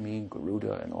Lakshmi,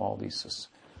 Garuda, and all these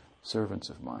servants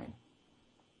of mine.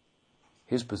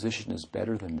 His position is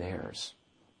better than theirs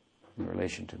in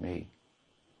relation to me.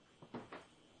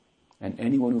 And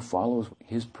anyone who follows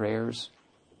his prayers,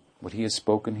 what he has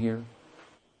spoken here,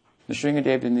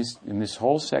 Narasinghadeva in this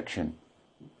whole section,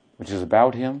 which is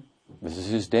about him, this is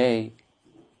his day,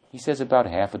 he says about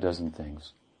half a dozen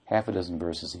things. Half a dozen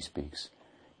verses he speaks.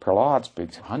 Prahlad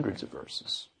speaks hundreds of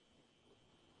verses.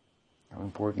 How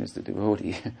important is the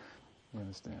devotee? You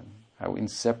understand? How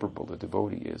inseparable the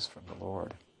devotee is from the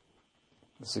Lord.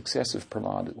 The success of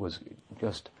Prahlad was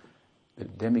just, the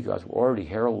demigods were already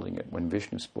heralding it when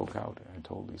Vishnu spoke out and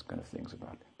told these kind of things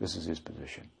about it. This is his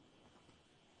position.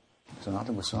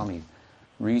 Sanatana Goswami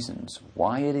reasons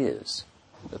why it is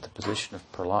that the position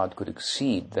of Prahlad could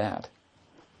exceed that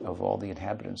of all the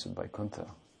inhabitants of Vaikuntha,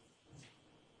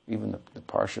 even the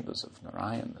Parshadas of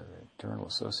Narayan, the eternal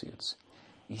associates.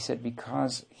 He said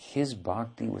because his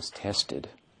bhakti was tested,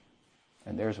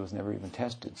 and theirs was never even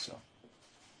tested, so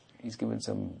he's given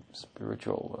some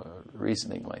spiritual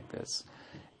reasoning like this.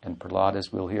 And Prahlad,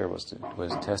 as we'll hear, was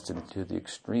tested to the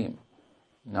extreme.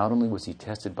 Not only was he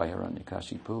tested by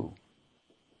Hiranyakashipu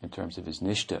in terms of his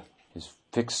nishta, his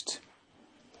fixed,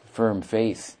 firm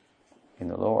faith in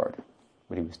the Lord,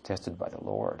 but he was tested by the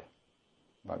Lord,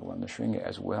 Bhagavan Nrsimha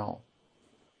as well.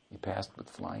 He passed with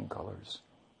flying colors.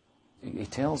 He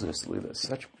tells us that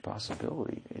such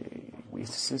possibility.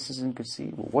 This is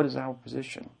inconceivable. What is our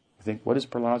position? I think, what is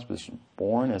Prahlad's position?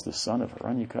 Born as the son of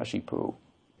Hiranyakashipu,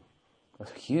 a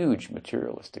huge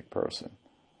materialistic person,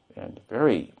 and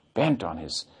very bent on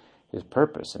his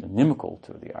purpose and inimical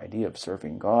to the idea of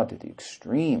serving God to the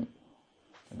extreme.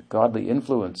 And the godly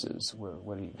influences were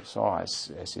what he saw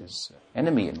as his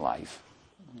enemy in life.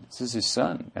 This is his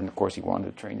son. And of course he wanted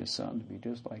to train his son to be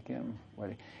just like him.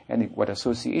 What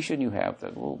association you have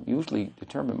that will usually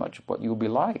determine much of what you'll be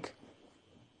like.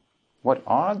 What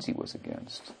odds he was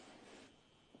against.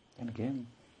 And again,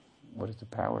 what is the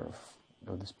power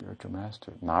of the spiritual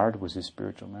master? Narad was his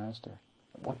spiritual master.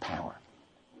 What power?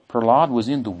 Prahlad was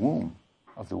in the womb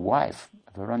of the wife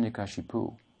of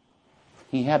Hiranyakashipu.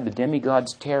 He had the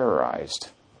demigods terrorized.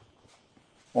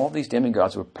 All these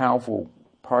demigods were powerful,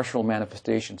 partial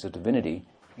manifestations of divinity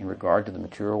in regard to the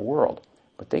material world.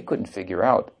 But they couldn't figure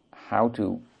out how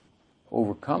to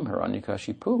overcome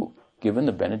Hiranyakashipu, given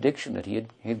the benediction that he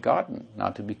had gotten,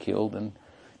 not to be killed in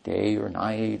day or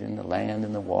night, in the land,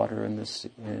 in the water, in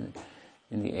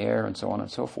the air, and so on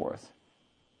and so forth.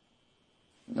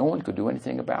 No one could do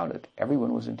anything about it.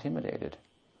 Everyone was intimidated.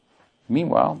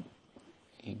 Meanwhile,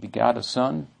 he begot a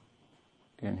son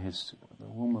in the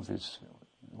womb of his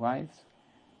wife,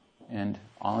 and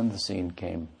on the scene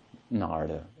came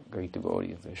Narada, great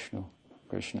devotee of Vishnu,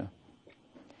 Krishna.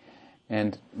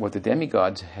 And what the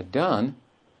demigods had done,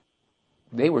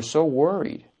 they were so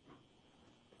worried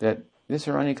that this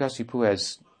Hiranyakashipu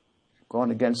has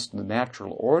gone against the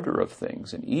natural order of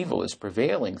things, and evil is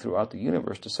prevailing throughout the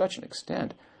universe to such an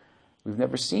extent we've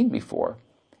never seen before.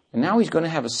 And now he's going to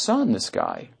have a son, this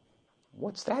guy.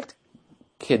 What's that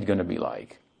kid going to be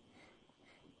like?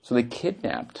 So they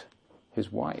kidnapped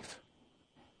his wife,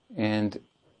 and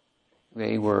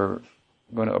they were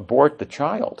going to abort the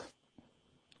child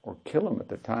or kill him at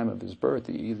the time of his birth,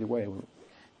 either way.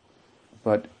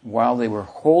 But while they were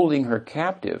holding her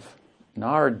captive,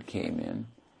 Narad came in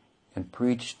and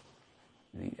preached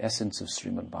the essence of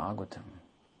Srimad Bhagavatam.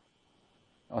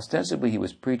 Ostensibly he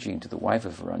was preaching to the wife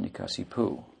of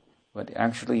Hiranyakasipu, but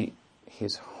actually in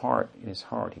his heart,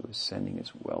 he was sending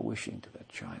his well-wishing to that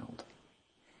child.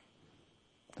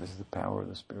 This is the power of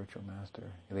the spiritual master.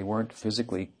 They weren't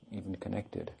physically even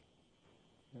connected.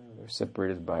 They're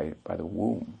separated by the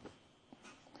womb.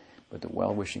 But the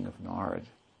well-wishing of Narad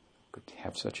could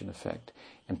have such an effect.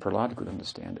 And Prahlad could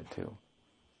understand it too.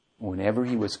 Whenever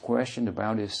he was questioned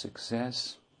about his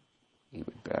success, he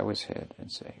would bow his head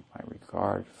and say, my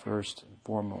regard first and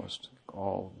foremost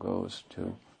all goes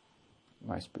to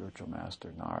my spiritual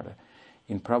master, Narada.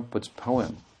 In Prabhupada's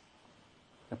poem,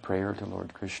 A Prayer to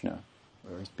Lord Krishna,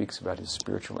 where he speaks about his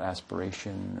spiritual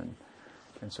aspiration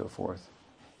and so forth,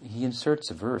 he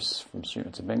inserts a verse from Srimad.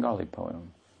 It's a Bengali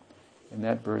poem. In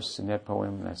that verse, in that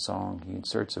poem, in that song, he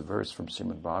inserts a verse from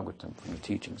Srimad Bhagavatam, from the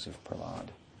teachings of Prahlad.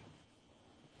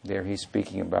 There he's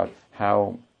speaking about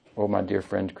how, oh my dear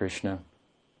friend Krishna,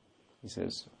 he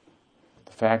says,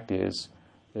 the fact is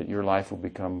that your life will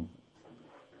become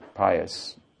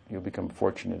pious, you'll become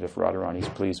fortunate if Radharani is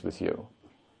pleased with you.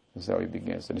 This is how he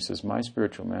begins. And he says, my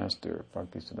spiritual master,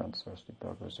 Bhaktisiddhanta Saraswati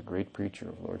Thakur, was a great preacher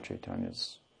of Lord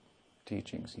Chaitanya's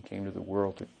teachings. He came to the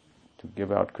world to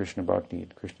give out Krishna Bhakti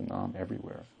and Krishna Nam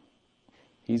everywhere.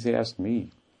 He's asked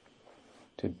me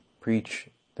to preach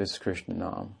this Krishna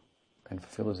Nam and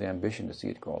fulfill his ambition to see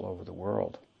it go all over the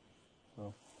world.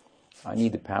 So I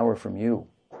need the power from you,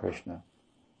 Krishna,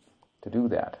 to do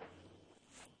that.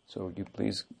 So would you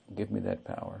please give me that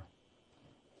power?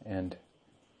 And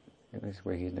in this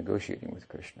way he's negotiating with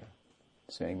Krishna,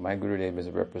 saying, my Gurudev is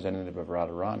a representative of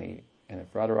Radharani, and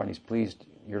if Radharani is pleased,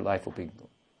 your life will be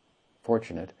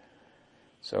fortunate.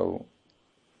 So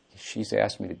she's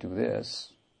asked me to do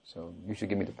this, so you should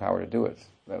give me the power to do it.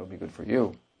 That would be good for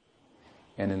you.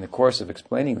 And in the course of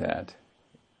explaining that,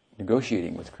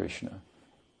 negotiating with Krishna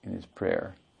in his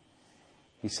prayer,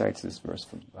 he cites this verse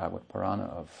from Bhagavad Purana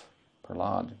of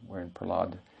Prahlad, wherein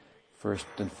Prahlad first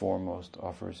and foremost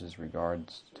offers his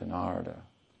regards to Narada,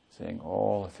 saying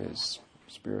all of his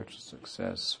spiritual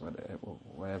success,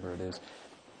 whatever it is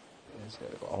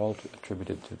all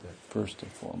attributed to the first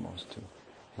and foremost to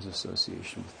his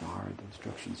association with Narada, the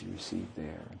instructions he received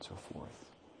there, and so forth.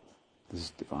 This is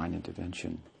divine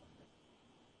intervention.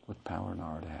 What power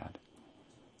Narada had.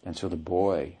 And so the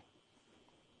boy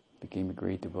became a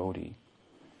great devotee.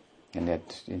 And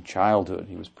that in childhood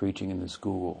he was preaching in the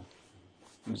school.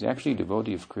 He was actually a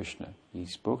devotee of Krishna. He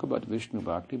spoke about Vishnu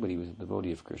Bhakti, but he was a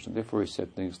devotee of Krishna. Therefore he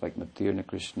said things like Matirna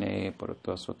Krishne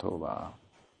Paratasvatova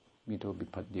Mito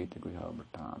Vipadyeta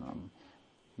Grihabhartanam.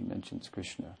 He mentions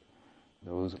Krishna.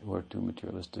 Those who are too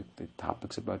materialistic, the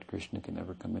topics about Krishna can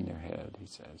never come in their head, he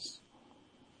says.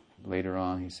 Later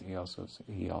on, he also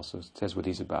says what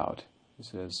he's about. He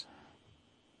says,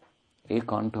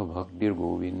 Ekanta Bhaktir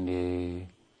Govinde,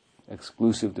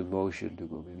 exclusive devotion to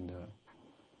Govinda.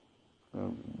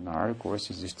 Narada, of course,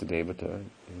 is Ishtadevata,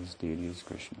 his deity is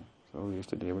Krishna. So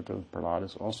Ishtadevata, Prahlad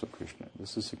is also Krishna.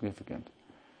 This is significant.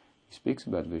 He speaks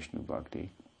about Vishnu Bhakti.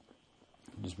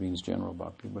 It just means general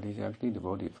bhakti, but he's actually a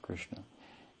devotee of Krishna.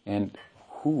 And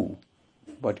who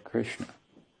but Krishna,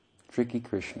 tricky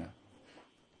Krishna,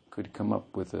 could come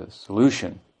up with a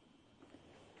solution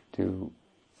to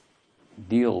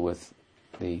deal with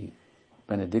the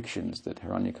benedictions that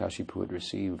Hiranyakashipu had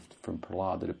received from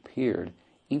Prahlad that appeared,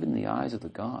 even in the eyes of the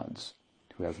gods,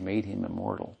 to have made him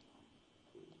immortal.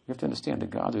 You have to understand, the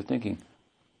gods are thinking,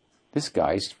 this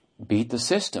guy's beat the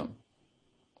system.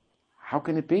 How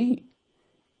can it be?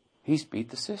 He's beat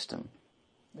the system.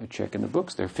 They're checking the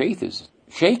books. Their faith is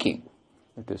shaking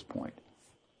at this point.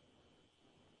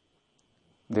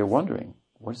 They're wondering,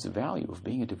 what is the value of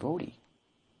being a devotee?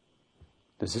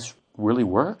 Does this really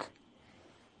work?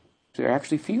 They're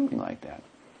actually feeling like that.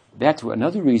 That's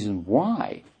another reason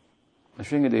why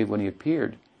Narasinghadeva, when he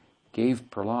appeared, gave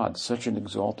Prahlad such an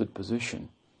exalted position,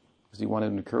 because he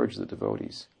wanted to encourage the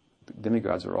devotees. The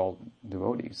demigods are all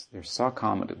devotees. They're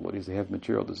sakama devotees. They have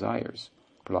material desires.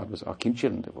 Prahlad was a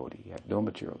kinchana devotee. He had no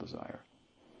material desire.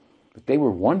 But they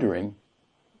were wondering,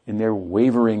 in their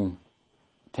wavering,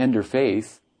 tender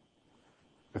faith,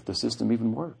 if the system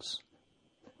even works.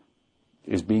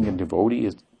 Is being a devotee,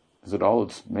 is it all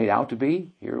it's made out to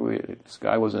be? This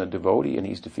guy wasn't a devotee and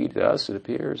he's defeated us, it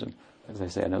appears. And as I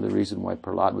say, another reason why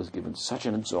Prahlad was given such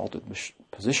an exalted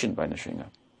position by Narasimha.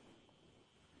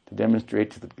 To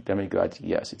demonstrate to the demigods,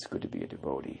 yes, it's good to be a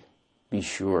devotee. Be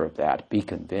sure of that. Be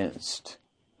convinced.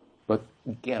 But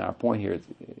again, our point here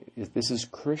is this is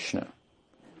Krishna.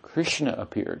 Krishna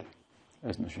appeared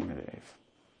as Narasimhadev.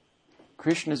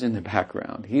 Krishna's in the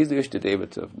background. He's the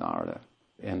Ishtadevata of Narada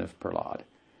and of Prahlad.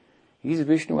 He's a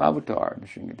Vishnu avatar,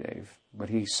 Narasimhadev, but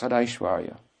he's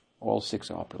Sadaishwarya. all 6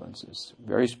 opulences.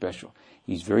 Very special.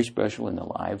 He's very special in the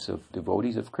lives of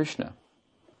devotees of Krishna.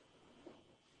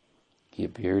 He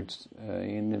appeared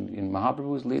in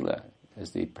Mahaprabhu's Leela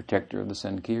as the protector of the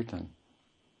Sankirtan.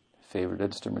 Favorite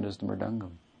instrument is the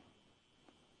mridangam.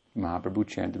 Mahaprabhu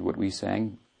chanted what we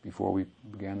sang before we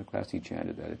began the class. He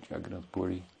chanted that at Jagannath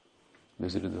Puri,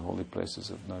 visited the holy places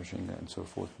of Narasinghadeva and so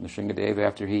forth. Narasinghadeva,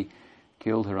 after he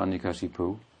killed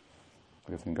Hiranyakashipu,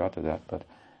 we haven't got to that, but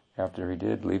after he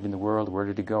did, leaving the world, where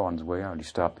did he go on his way out? He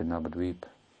stopped in Navadvip.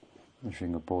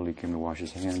 Nrsimhapoli came to wash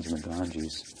his hands in the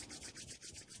Ganges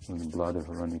with the blood of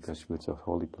Hiranyakashipu. It's a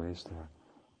holy place there.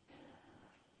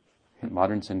 In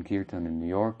modern Sankirtan in New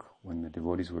York, when the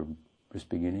devotees were just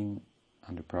beginning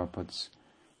under Prabhupada's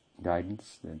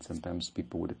guidance, then sometimes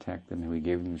people would attack them, and we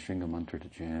gave them the Shringa mantra to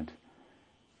chant,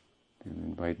 to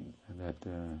invite that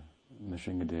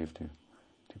Nrsimhadev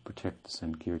to protect the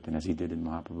Sankirtan, as he did in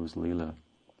Mahaprabhu's Leela,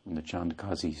 when the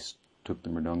Chandakazis took the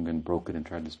mridanga and broke it and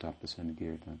tried to stop the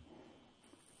Sankirtan.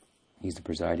 He's the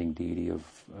presiding deity of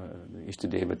the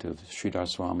Ishtadevata of Sridhar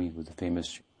Swami, who was the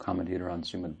famous commentator on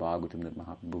Srimad Bhagavatam that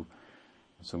Mahaprabhu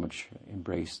so much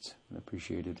embraced and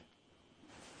appreciated.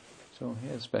 So he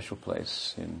has a special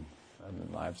place in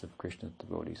the lives of Krishna's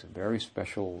devotees, a very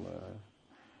special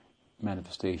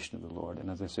manifestation of the Lord. And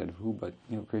as I said,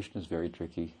 Krishna is very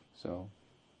tricky, so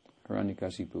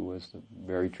Hiranyakashipu was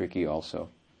very tricky also.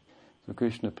 So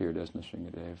Krishna appeared as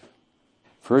Nrsimhadev.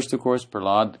 First, of course,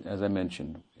 Prahlad, as I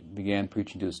mentioned, began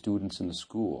preaching to the students in the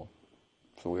school.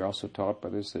 So we're also taught by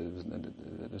this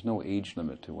that there's no age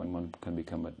limit to when one can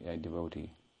become a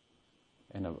devotee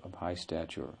and of high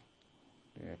stature.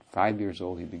 At 5 years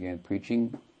old, he began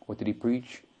preaching. What did he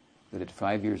preach? That at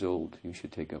 5 years old, you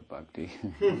should take up bhakti.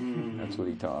 That's what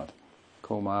he taught.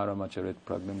 Komara macharit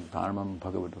pragnam dharmam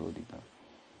bhagavadhodita.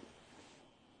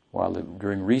 While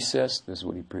during recess, this is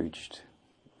what he preached.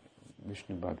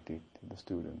 Vishnu Bhakti to the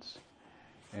students.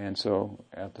 And so,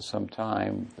 after some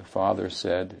time, the father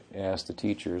asked the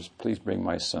teachers, please bring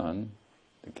my son.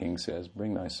 The king says,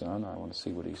 bring thy son, I want to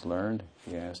see what he's learned.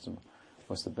 He asked him,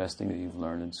 what's the best thing that you've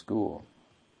learned in school?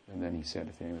 And then he said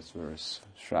a famous verse,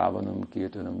 Shravanam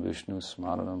kirtanam Vishnu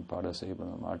smaranam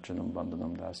padasevanam archanam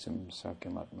bandhanam dasyam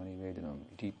sakyam atmani vedanam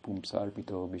iti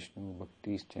pumsarpito Vishnu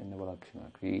bhaktis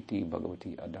chennavalakshana kriyeti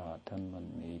bhagavati adha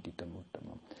tanmaneditam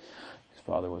uttamam. His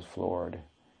father was floored.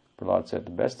 Prahlad said,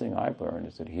 the best thing I've learned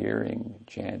is that hearing,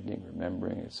 chanting,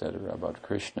 remembering, etc. about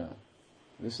Krishna,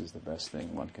 this is the best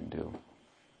thing one can do.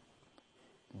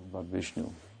 About Vishnu.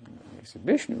 He said,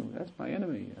 Vishnu, that's my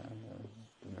enemy.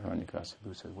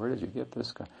 Hiranyakashipu said, where did you get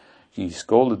this guy? He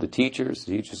scolded the teachers.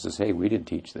 The teacher says, hey, we didn't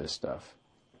teach this stuff.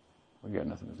 We got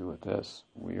nothing to do with this.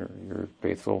 You're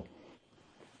faithful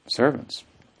servants.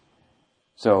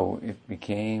 So it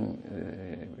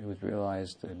was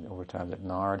realized over time that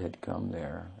Nard had come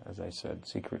there, as I said,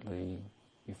 secretly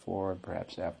before,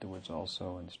 perhaps afterwards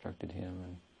also, instructed him.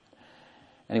 And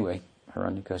anyway,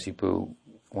 Hiranyakashipu,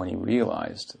 when he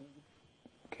realized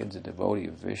the kid's a devotee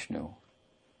of Vishnu,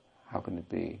 how can it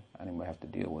be? I think we have to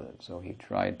deal with it. So he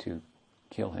tried to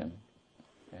kill him,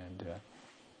 and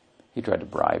he tried to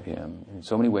bribe him. In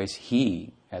so many ways,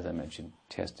 he, as I mentioned,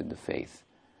 tested the faith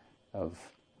of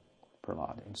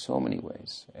Prahlad in so many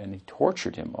ways, and he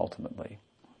tortured him ultimately.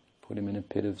 Put him in a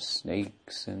pit of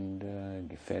snakes and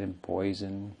fed him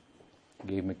poison.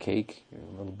 Gave him a cake.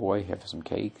 A little boy, have some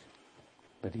cake.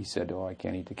 But he said, I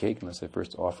can't eat the cake unless I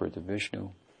first offer it to Vishnu.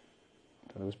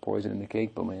 So there was poison in the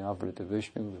cake, but when he offered it to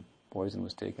Vishnu, the poison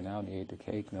was taken out, he ate the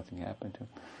cake, nothing happened to him.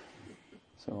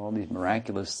 So all these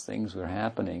miraculous things were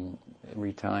happening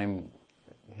every time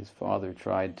his father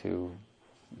tried to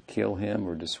kill him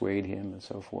or dissuade him and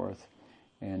so forth.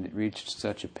 And it reached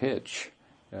such a pitch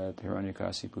that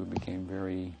Hiranyakashipu became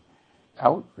very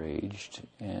outraged,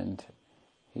 and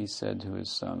he said to his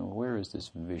son, where is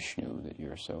this Vishnu that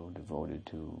you're so devoted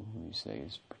to, who you say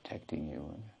is protecting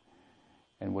you?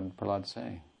 And what did Prahlad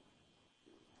say?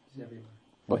 He's everywhere.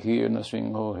 Bahir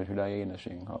Nrsimho, Hridaye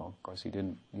Nrsimho. Of course, he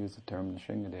didn't use the term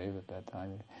Nrsimhadev at that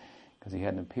time because he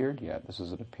hadn't appeared yet. This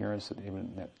was an appearance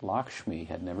that Lakshmi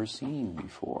had never seen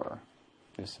before,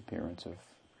 this appearance of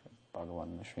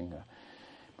Bhagavan Nrsimha.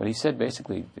 But he said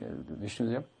basically, Vishnu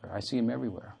is everywhere. I see him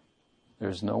everywhere.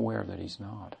 There's nowhere that he's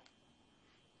not.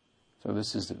 So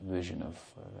this is the vision of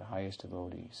the highest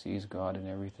devotee. Sees God in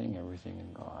everything, everything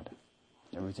in God.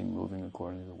 Everything moving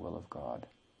according to the will of God.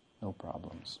 No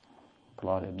problems.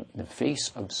 Prahlad, in the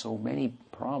face of so many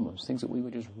problems, things that we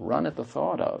would just run at the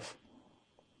thought of,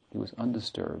 he was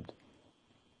undisturbed.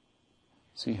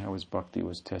 See how his bhakti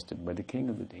was tested by the king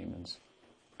of the demons.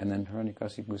 And then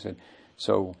Hiranyakashipu said,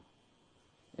 so,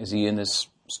 is he in this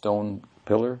stone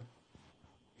pillar?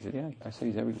 He said, yeah, I said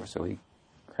he's everywhere. So he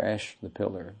crashed the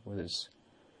pillar with his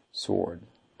sword.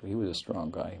 So he was a strong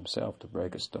guy himself to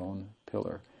break a stone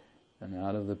pillar. And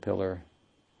out of the pillar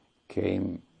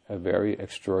came a very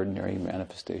extraordinary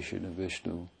manifestation of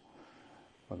Vishnu.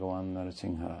 Bhagavan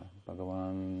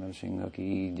Narasimha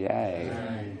ki jai.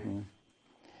 Mm-hmm.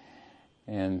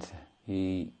 And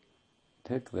he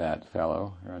took that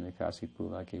fellow,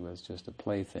 Hiranyakasipu, like he was just a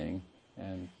plaything,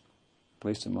 and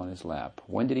placed him on his lap.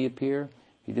 When did he appear?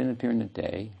 He didn't appear in the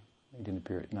day. He didn't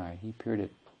appear at night. He appeared at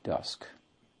dusk,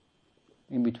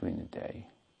 in between the day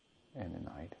and the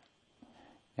night.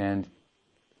 And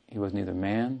he was neither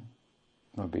man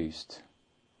nor beast,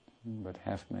 but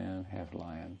half man, half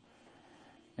lion.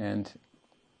 And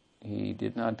he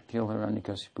did not kill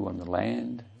Hiranyakasipu on the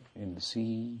land, in the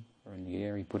sea, or in the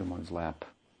air. He put him on his lap.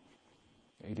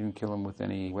 He didn't kill him with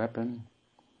any weapon,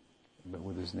 but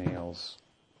with his nails.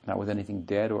 Not with anything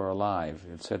dead or alive.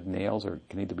 It said nails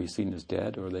can either be seen as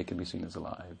dead or they can be seen as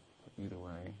alive. Either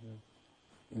way.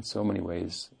 In so many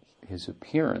ways, his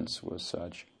appearance was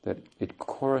such that it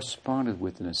corresponded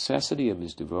with the necessity of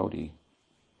his devotee,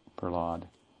 Prahlad,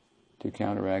 to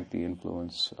counteract the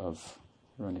influence of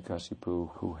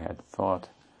Hiranyakasipu, who had thought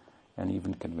and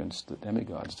even convinced the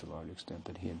demigods to a large extent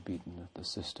that he had beaten the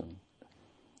system.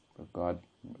 But God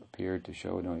appeared to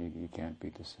show, no, you can't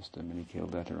beat the system, and he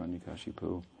killed that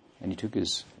Hiranyakasipu. And he took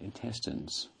his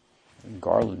intestines and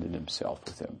garlanded himself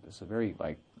with them. It's a very,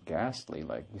 ghastly,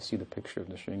 you see the picture of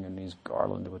Narasimha, and he's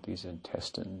garlanded with these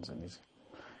intestines, and these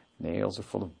nails are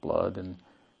full of blood, and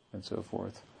so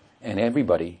forth. And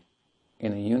everybody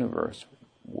in the universe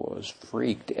was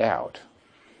freaked out.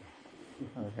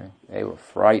 Okay, they were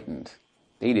frightened.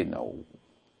 They didn't know.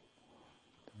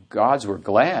 The gods were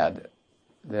glad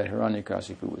that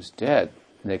Hiranyakasipu was dead,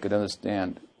 and they could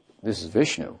understand this is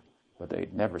Vishnu, but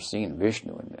they'd never seen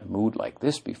Vishnu in a mood like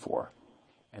this before,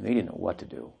 and they didn't know what to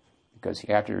do, because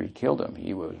after he killed him,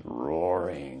 he was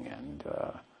roaring, and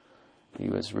he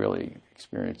was really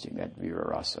experiencing that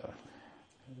Virarasa,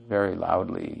 very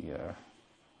loudly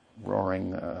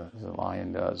roaring as a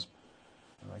lion does,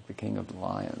 like the king of the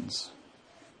lions.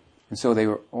 And so they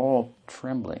were all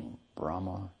trembling,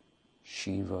 Brahma,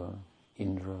 Shiva,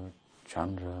 Indra,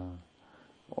 Chandra,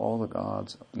 all the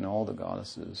gods and all the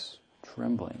goddesses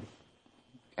trembling.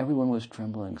 Everyone was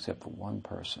trembling except for one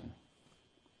person,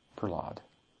 Prahlad,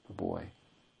 the boy.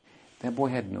 That boy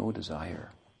had no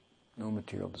desire, no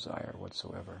material desire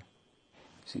whatsoever.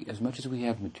 See, as much as we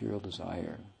have material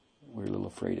desire, we're a little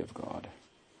afraid of God.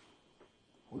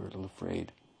 We're a little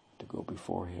afraid to go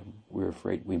before Him. We're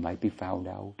afraid we might be found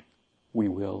out. We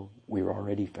will. We're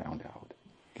already found out.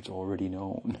 It's already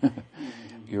known.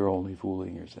 You're only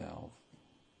fooling yourself.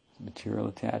 Material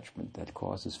attachment, that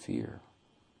causes fear.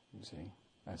 You see,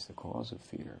 that's the cause of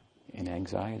fear and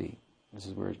anxiety. This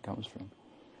is where it comes from.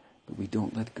 But we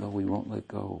don't let go. We won't let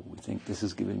go. We think this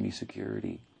is giving me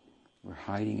security. We're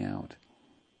hiding out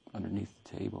underneath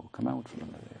the table. Come out from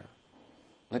under there.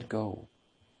 Let go.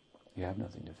 You have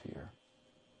nothing to fear.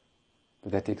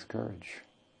 But that takes courage.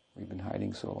 We've been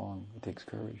hiding so long. It takes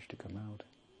courage to come out.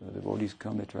 The devotees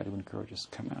come, they try to encourage us,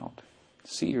 come out.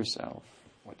 See yourself,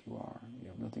 what you are. You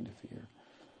have nothing to fear.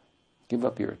 Give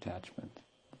up your attachment.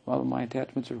 Well, my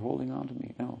attachments are holding on to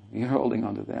me. No, you're holding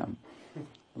on to them.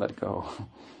 Let go.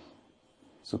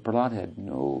 So Prahlad had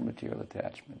no material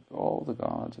attachment. All the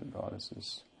gods and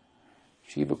goddesses.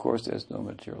 Shiva, of course, has no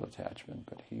material attachment,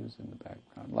 but he was in the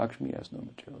background. Lakshmi has no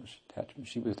material attachment.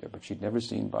 She was there, but she'd never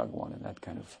seen Bhagavan in that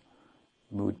kind of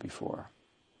mood before.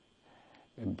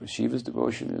 And Shiva's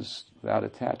devotion is without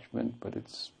attachment, but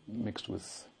it's mixed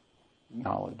with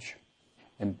knowledge.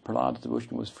 And Prahlad's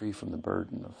devotion was free from the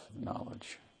burden of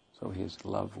knowledge. So his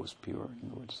love was pure. In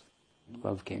other words,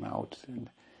 love came out and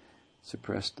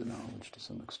suppressed the knowledge to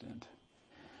some extent.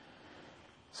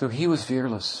 So he was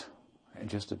fearless and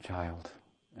just a child.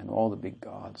 And all the big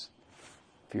gods,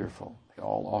 fearful. They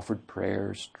all offered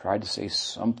prayers, tried to say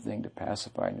something to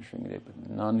pacify Narasinghadeva, but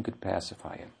none could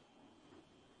pacify him.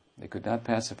 They could not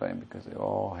pacify him because they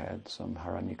all had some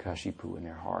Hiranyakashipu in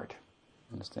their heart.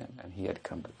 Understand? And he had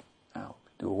come to now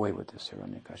do away with this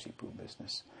Hiranyakashipu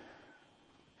business.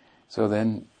 So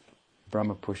then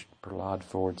Brahma pushed Prahlad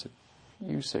forward and said,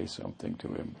 you say something to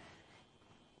him.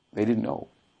 They didn't know.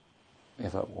 They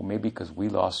thought, well, maybe because we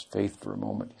lost faith for a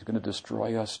moment, he's going to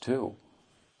destroy us too.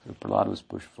 So Prahlad was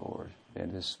pushed forward.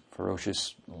 And this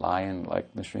ferocious lion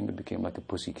like Narasimha became like a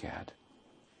pussycat.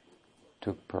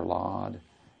 Took Prahlad,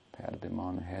 patted him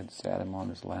on the head, sat him on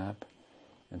his lap,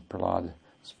 and Prahlad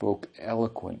spoke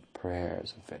eloquent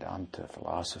prayers of Vedanta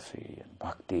philosophy and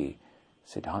Bhakti,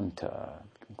 Siddhanta,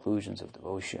 conclusions of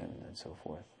devotion, and so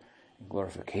forth.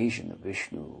 glorification of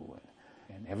Vishnu.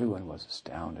 And everyone was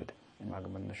astounded. And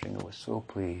Bhagavan Nrsimha was so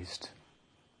pleased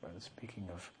by the speaking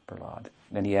of Prahlad.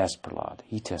 Then he asked Prahlad,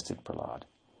 he tested Prahlad.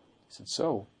 He said,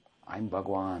 so, I'm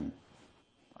Bhagwan.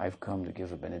 I've come to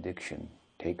give a benediction.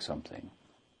 Take something.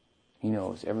 He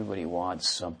knows everybody wants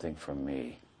something from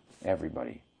me.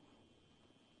 Everybody.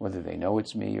 Whether they know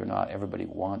it's me or not, everybody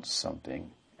wants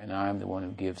something. And I'm the one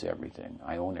who gives everything.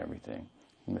 I own everything.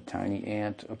 From the tiny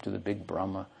ant up to the big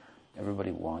Brahma,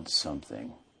 everybody wants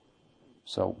something.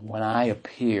 So when I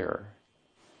appear,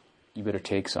 you better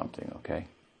take something, okay?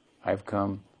 I've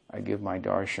come, I give my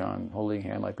darshan, holding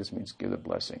hand like this means give the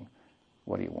blessing.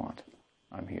 What do you want?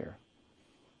 I'm here.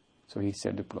 So he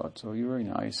said to Prahlad, so you're very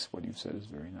nice. What you've said is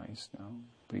very nice. Now,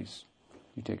 please,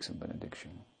 you take some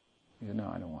benediction. He said,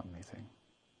 no, I don't want anything.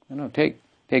 No, take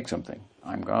something.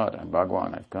 I'm God, I'm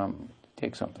Bhagwan, I've come.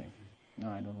 Take something. No,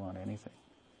 I don't want anything.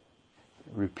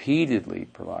 Repeatedly,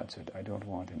 Prahlad said, I don't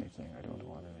want anything, I don't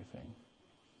want anything.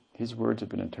 His words have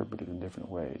been interpreted in different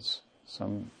ways.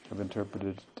 Some have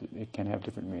interpreted, it can have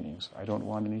different meanings. I don't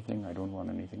want anything, I don't want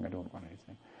anything, I don't want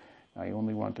anything. I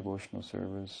only want devotional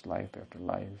service, life after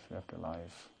life after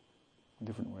life. In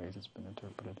different ways it's been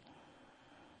interpreted.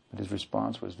 But his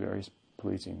response was very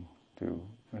pleasing to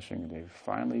Narasinghadeva.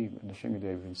 Finally,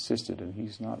 Narasinghadeva insisted, and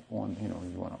he's not one,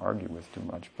 you want to argue with too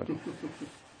much, but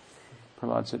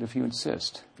Prahlad said, if you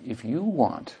insist, if you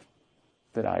want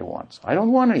that I want, I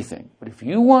don't want anything, but if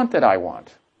you want that I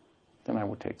want, then I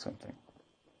will take something.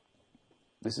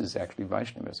 This is actually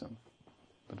Vaishnavism.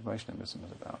 But Vaishnavism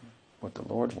is about what the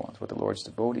Lord wants, what the Lord's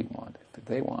devotee want. If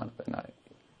they want, then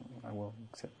I will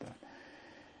accept that.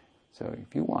 So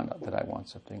if you want that I want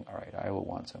something, all right, I will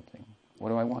want something. What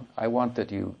do I want? I want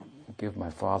that you give my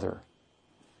father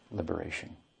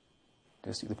liberation.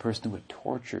 Just the person who had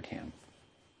tortured him,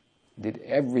 did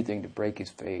everything to break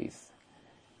his faith,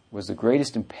 was the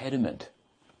greatest impediment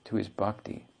to his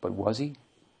bhakti. But was he?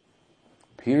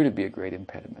 Appeared to be a great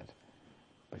impediment.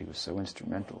 But he was so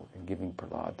instrumental in giving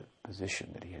Prahlad the position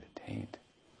that he had attained.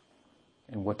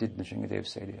 And what did Narasinghadeva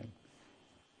say to him?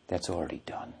 That's already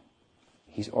done.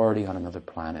 He's already on another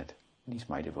planet, and he's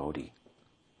my devotee.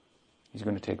 He's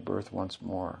going to take birth once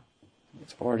more.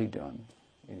 It's already done.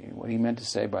 And what he meant to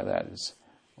say by that is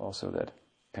also that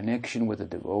connection with a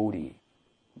devotee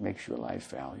makes your life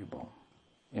valuable,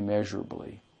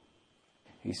 immeasurably.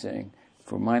 He's saying,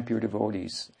 for my pure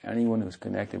devotees, anyone who's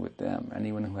connected with them,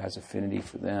 anyone who has affinity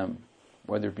for them,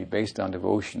 whether it be based on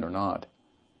devotion or not,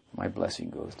 my blessing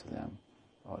goes to them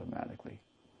automatically.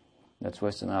 That's why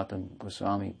Sanatana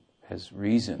Goswami has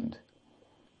reasoned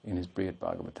in his Brihad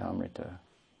Bhagavatamrita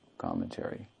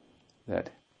commentary that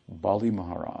Bali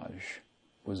Maharaj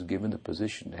was given the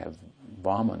position to have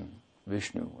Vaman,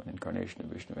 Vishnu, an incarnation of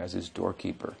Vishnu, as his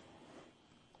doorkeeper.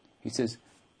 He says,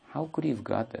 how could he have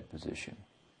got that position?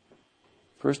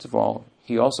 First of all,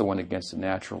 he also went against the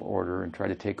natural order and tried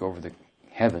to take over the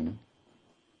heaven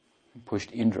and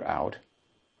pushed Indra out.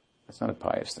 That's not a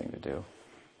pious thing to do.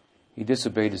 He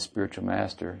disobeyed his spiritual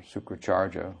master,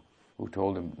 Sukracharya, who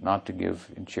told him not to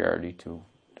give in charity to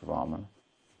Vaman.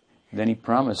 Then he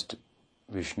promised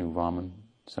Vishnu Vaman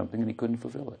something and he couldn't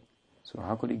fulfill it. So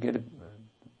how could he get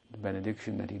the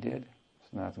benediction that he did?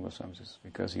 Sanatana Goswami says,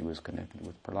 because he was connected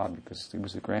with Prahlad, because he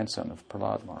was the grandson of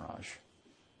Prahlad Maharaj.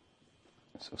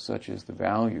 So such is the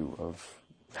value of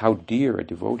how dear a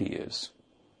devotee is.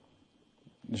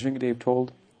 Narasinghadeva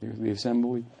told the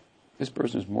assembly, this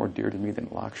person is more dear to me than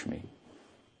Lakshmi.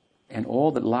 And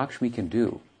all that Lakshmi can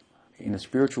do, in the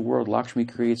spiritual world, Lakshmi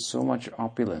creates so much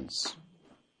opulence.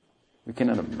 We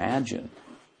cannot imagine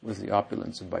with the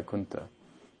opulence of Vaikuntha.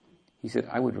 He said,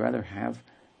 I would rather have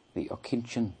the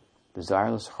akinchan,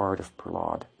 desireless heart of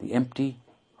Prahlad, the empty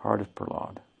heart of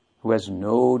Prahlad, who has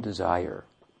no desire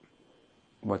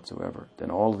whatsoever, than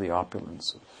all of the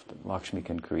opulence that Lakshmi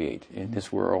can create in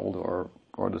this world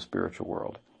or the spiritual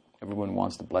world. Everyone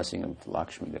wants the blessing of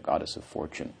Lakshmi, the goddess of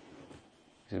fortune.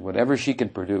 He said, whatever she can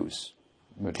produce,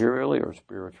 materially or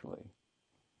spiritually,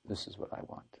 this is what I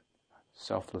want.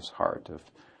 Selfless heart of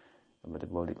a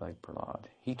devotee like Prahlad.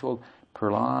 He told,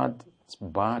 Prahlad's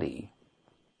body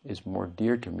is more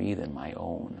dear to me than my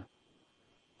own.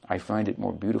 I find it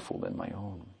more beautiful than my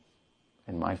own.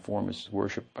 And my form is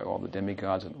worshipped by all the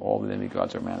demigods, and all the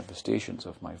demigods are manifestations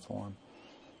of my form.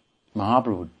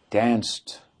 Mahaprabhu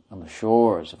danced on the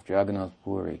shores of Jagannath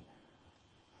Puri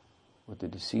with the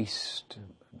deceased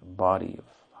body of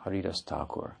Haridas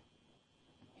Thakur.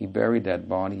 He buried that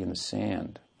body in the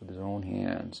sand with his own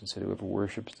hands and said, whoever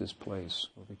worships this place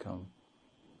will become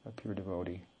a pure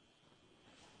devotee.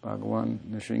 Bhagavan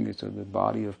Nrsimha, so the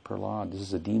body of Prahlad, this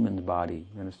is a demon's body,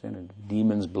 you understand? A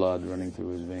demon's blood running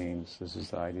through his veins, this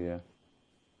is the idea.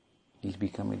 He's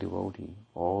become a devotee.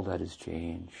 All that is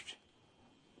changed.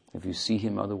 If you see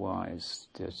him otherwise,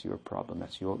 that's your problem.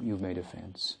 You've made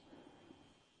offense.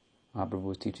 Mahaprabhu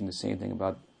was teaching the same thing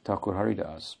about Thakur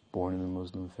Haridas, born in a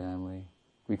Muslim family.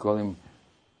 We call him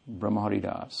Brahma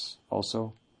Haridas.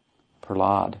 Also,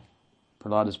 Prahlad.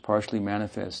 Prahlad is partially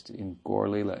manifest in Gaur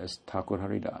Leela as Thakur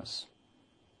Haridas.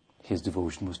 His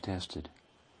devotion was tested.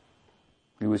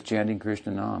 He was chanting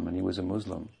Krishna Nam and he was a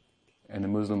Muslim. And the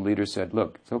Muslim leader said,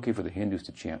 look, it's okay for the Hindus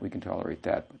to chant, we can tolerate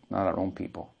that, but not our own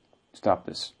people. Stop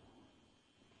this.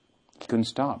 He couldn't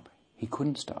stop. He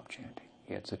couldn't stop chanting.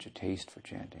 He had such a taste for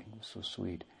chanting. It was so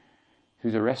sweet. He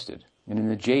was arrested. And in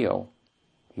the jail,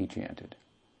 he chanted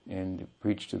and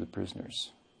preached to the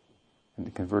prisoners. And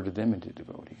they converted them into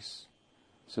devotees.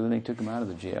 So then they took him out of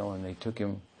the jail and they took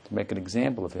him, to make an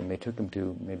example of him, they took him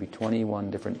to maybe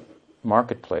 21 different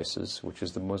marketplaces, which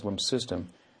is the Muslim system.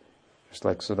 Just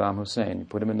like Saddam Hussein. You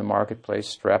put him in the marketplace,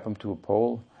 strap him to a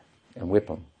pole, and whip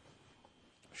him.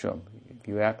 Show him, if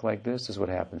you act like this is what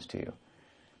happens to you.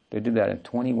 They did that in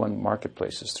 21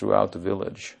 marketplaces throughout the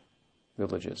villages,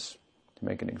 to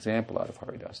make an example out of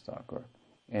Haridas Thakur.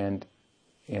 And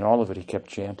in all of it, he kept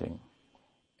chanting.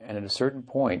 And at a certain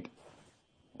point,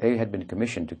 they had been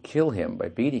commissioned to kill him by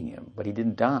beating him, but he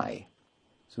didn't die.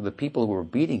 So the people who were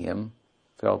beating him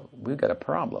felt, we've got a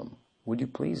problem. Would you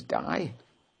please die?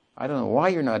 I don't know why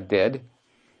you're not dead.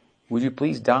 Would you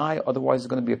please die? Otherwise it's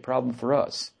going to be a problem for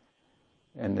us.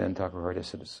 And then Thakur Haridas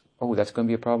said, oh, that's going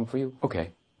to be a problem for you?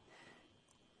 Okay.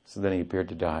 So then he appeared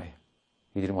to die.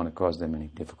 He didn't want to cause them any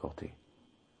difficulty.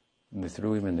 And they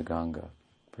threw him in the Ganga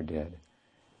for dead.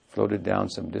 Floated down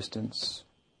some distance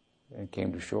and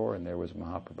came to shore, and there was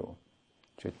Mahaprabhu,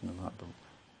 Chaitanya Mahaprabhu.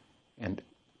 And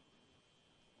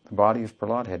the body of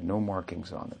Prahlad had no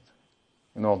markings on it.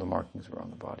 And all the markings were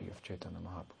on the body of Chaitanya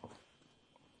Mahaprabhu.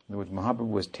 In other words, Mahaprabhu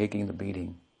was taking the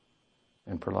beating,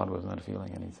 and Prahlad was not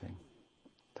feeling anything.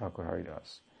 Thakur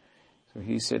Haridas. So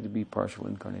he's said to be partial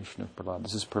incarnation of Prahlad.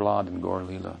 This is Prahlad in Gaur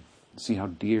Leela. See how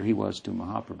dear he was to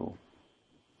Mahaprabhu.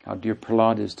 How dear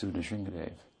Prahlad is to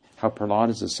Nrsingadev. How Prahlad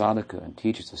is a sadhaka and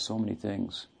teaches us so many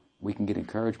things we can get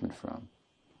encouragement from,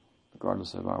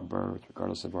 regardless of our birth,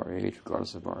 regardless of our age,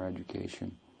 regardless of our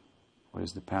education. What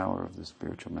is the power of the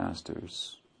spiritual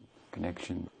masters'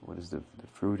 connection? What is the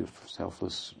fruit of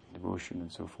selfless devotion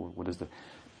and so forth? What is the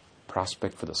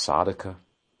prospect for the sadhaka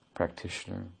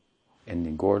practitioner? And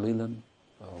in Gaur Leela,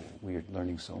 we are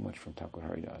learning so much from Thakur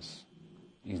Haridas.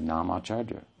 He's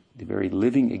Namacharya, the very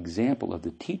living example of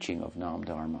the teaching of Nam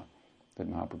Dharma that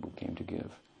Mahaprabhu came to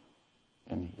give.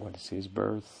 And what is his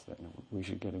birth? And we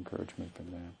should get encouragement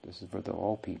from that. This is for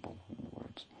all people, in other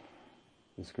words.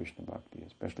 This Krishna Bhakti,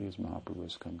 especially as Mahaprabhu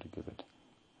has come to give it.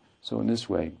 So in this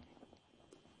way,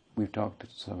 we've talked to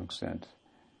some extent,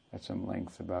 at some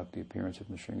length, about the appearance of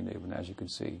Nrsingadeva, and as you can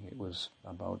see, it was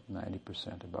about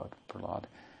 90% about Prahlad.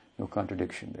 No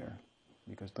contradiction there,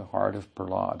 because the heart of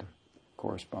Prahlad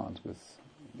corresponds with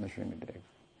Nrsingadeva.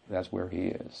 That's where he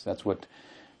is. That's what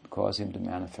caused him to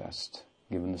manifest,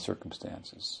 given the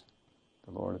circumstances.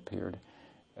 The Lord appeared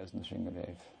as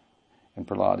Nrsingadeva, and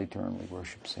Prahlad eternally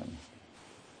worships him.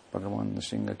 Bhagavan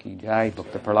Nrsimha ki jai,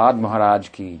 Bhakta Prahlad Maharaj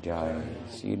ki jai,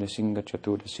 Sri Nrsimha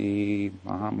Chaturdasi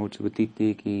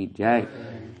Mahamutsvatite ki jai,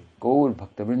 Gaur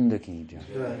Bhakta Vrinda ki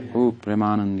jai, Go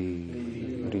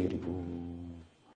Premanandi Hari Hari Bol.